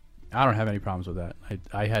 I don't have any problems with that.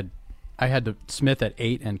 I had the Smith at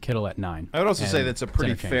 8 and Kittle at 9. I would also say that's a it's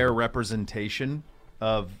pretty interchangeable. fair representation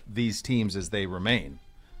of these teams as they remain.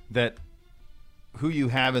 That who you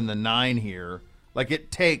have in the 9 here, like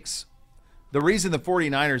it takes – the reason the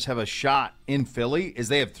 49ers have a shot in Philly is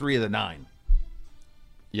they have 3 of the 9.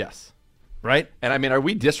 Yes. Right? And, I mean, are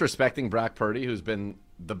we disrespecting Brock Purdy, who's been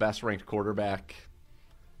the best-ranked quarterback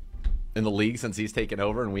in the league since he's taken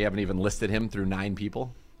over, and we haven't even listed him through 9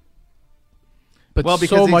 people? But Well, because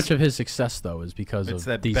so he's- much of his success, though, is because It's of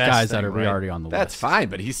that these best guys that thing, are right? already on the That's list. fine,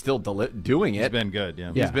 but he's still doing it. He's been good,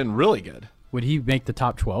 yeah. Yeah. He's been really good. Would he make the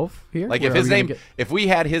top 12 here? Like Where if are his we gonna name, get- if we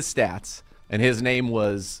had his stats and his name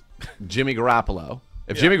was Jimmy Garoppolo,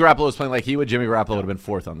 if Jimmy Garoppolo was playing like he would, Jimmy Garoppolo would have been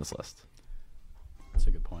 4th on this list. That's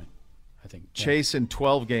a good point. I think Chase in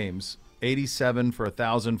 12 games, 87 for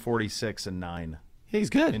 1,046 and 9 He's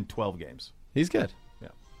good. in 12 games. He's good. Yeah.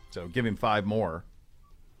 So give him 5 more.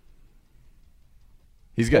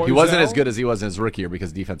 He's good. He wasn't Boyzell? as good as he was in his rookie year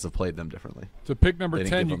because defensive played them differently. To pick number They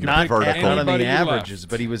didn't 10, give you him can that pick vertical. Not on anybody the left. averages,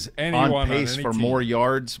 but he was Anyone on pace any for team. more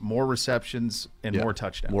yards, more receptions, and Yeah. more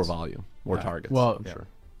touchdowns. More volume, more targets. Well, sure.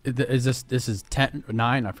 is this is 10 or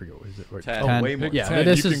 9? I forget what is it. Or 10. Oh, 10? way more. Pick Yeah, 10,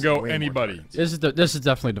 this you is can go way more anybody. targets. this is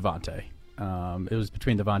definitely Devontae. It was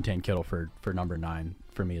between Devontae and Kittle for number 9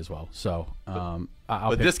 for me as well. So I'll But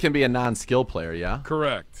pick, this can be a non-skill player, yeah?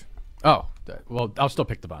 Correct. well, I'll still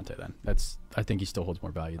pick Devontae then. I think he still holds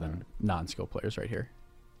more value than non-skill players right here.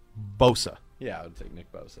 Bosa. Yeah, I would take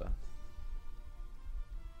Nick Bosa.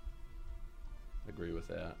 Agree with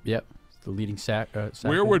that. Yep, the leading sack.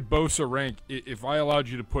 Where would Bosa rank if I allowed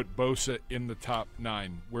you to put Bosa in the top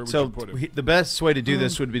 9? Where would So you put him? the best way to do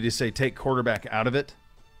this would be to say take quarterback out of it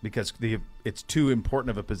because it's too important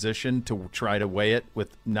of a position to try to weigh it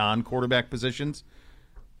with non-quarterback positions.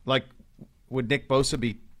 Like, would Nick Bosa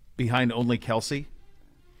be behind only Kelsey?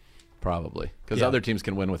 Probably. Because Yeah. other teams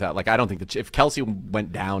can win without. Like, I don't think if Kelsey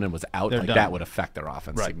went down and was out, They're like done. that would affect their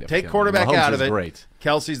offense Right. significantly. Take quarterback Mahomes out of is it. Great.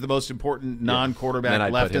 Kelsey's the most important non-quarterback Then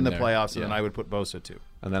I'd left put in him the there. playoffs, and Yeah. then I would put Bosa too.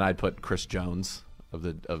 And then I'd put Chris Jones of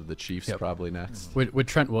the Chiefs probably next. Would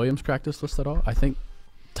Trent Williams crack this list at all? I think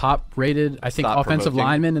top rated. I think offensive Thought-provoking.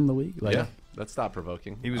 lineman in the league. Like, Yeah, that's thought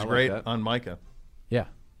provoking. He was I like great that. on Micah yeah.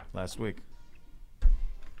 last week.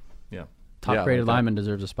 Yeah. Top Yeah, I rated like that. lineman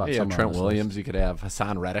deserves a spot. Yeah, somewhere on Trent this list. Williams. You could have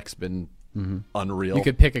Hassan Reddick's been unreal. You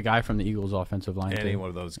could pick a guy from the Eagles' offensive line. Any too. one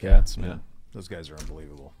of those cats, man. Yeah. Those guys are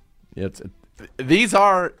unbelievable. Yeah, these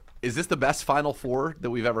are. Is this the best Final Four that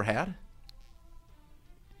we've ever had?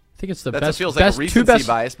 I think it's the That best. feels like a best, recency two best,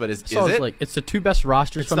 bias, but is so it's it? like it's the 2 best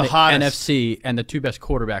rosters It's from the the hottest. NFC and the 2 best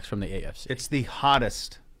quarterbacks from the AFC. It's the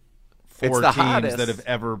hottest It's 4 the teams hottest. that have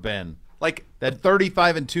ever been. Like That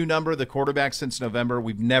 35-2 number, the quarterback since November,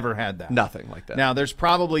 we've never had that. nothing like that. Now there's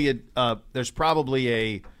probably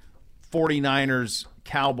a 49ers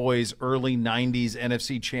Cowboys early 90s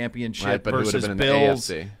NFC championship Right, but who would've versus been in the Bills.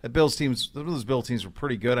 AFC? The Bills teams, some of those Bills teams were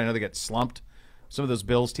pretty good. I know they got slumped. Some of those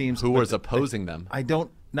Bills teams. who but was opposing them? I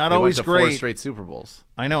don't. Not They always went to 4 great. straight Super Bowls.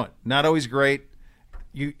 I know it. Not always great.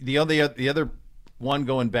 The other one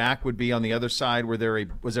going back would be on the other side where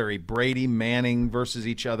was there a Brady Manning versus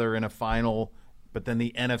each other in a final but then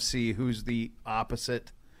the NFC, who's the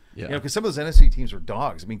opposite? Yeah. Because some of those NFC teams are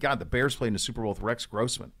dogs. I mean, God, the Bears played in the Super Bowl with Rex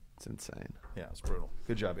Grossman. It's insane. Yeah, it's brutal.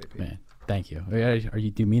 Good job, AP. Man, thank you.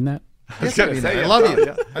 Do you mean that? Yes, I love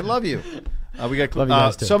you. I love you. We got Love you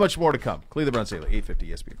guys too. so much more to come. Cleveland Browns Daily, 850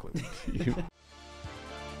 ESPN Cleveland.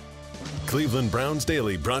 Cleveland Browns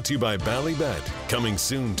Daily brought to you by Ballybet. Coming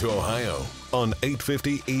soon to Ohio on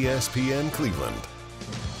 850 ESPN Cleveland.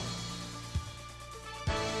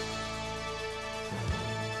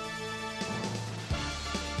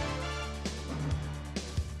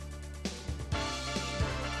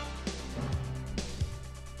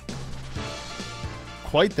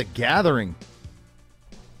 Quite the gathering.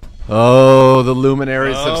 Oh, the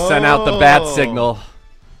luminaries have sent out the bat signal,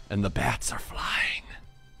 and the bats are flying.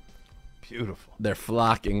 Beautiful. They're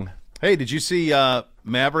flocking. Hey, did you see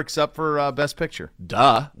Mavericks up for Best Picture?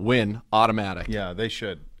 Duh. Win. Automatic. Yeah, they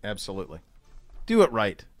should. Absolutely. Do it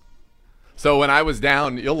right. So when I was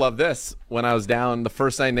down, you'll love this. When I was down the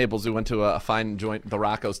first night in Naples, we went to a fine joint, the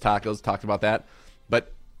Rocco's Tacos, talked about that.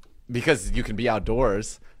 But because you can be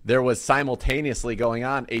outdoors, there was simultaneously going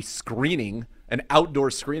on a screening, an outdoor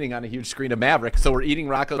screening on a huge screen of Maverick. So we're eating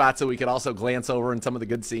Rocco's spots so we could also glance over in some of the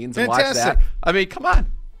good scenes and watch that. I mean, come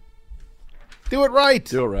on. Do it right.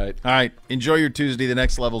 Do it right. All right. Enjoy your Tuesday. The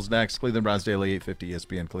next level's next. Cleveland Browns Daily, 850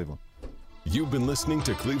 ESPN Cleveland. You've been listening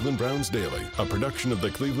to Cleveland Browns Daily, a production of the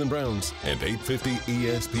Cleveland Browns and 850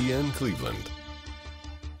 ESPN Cleveland.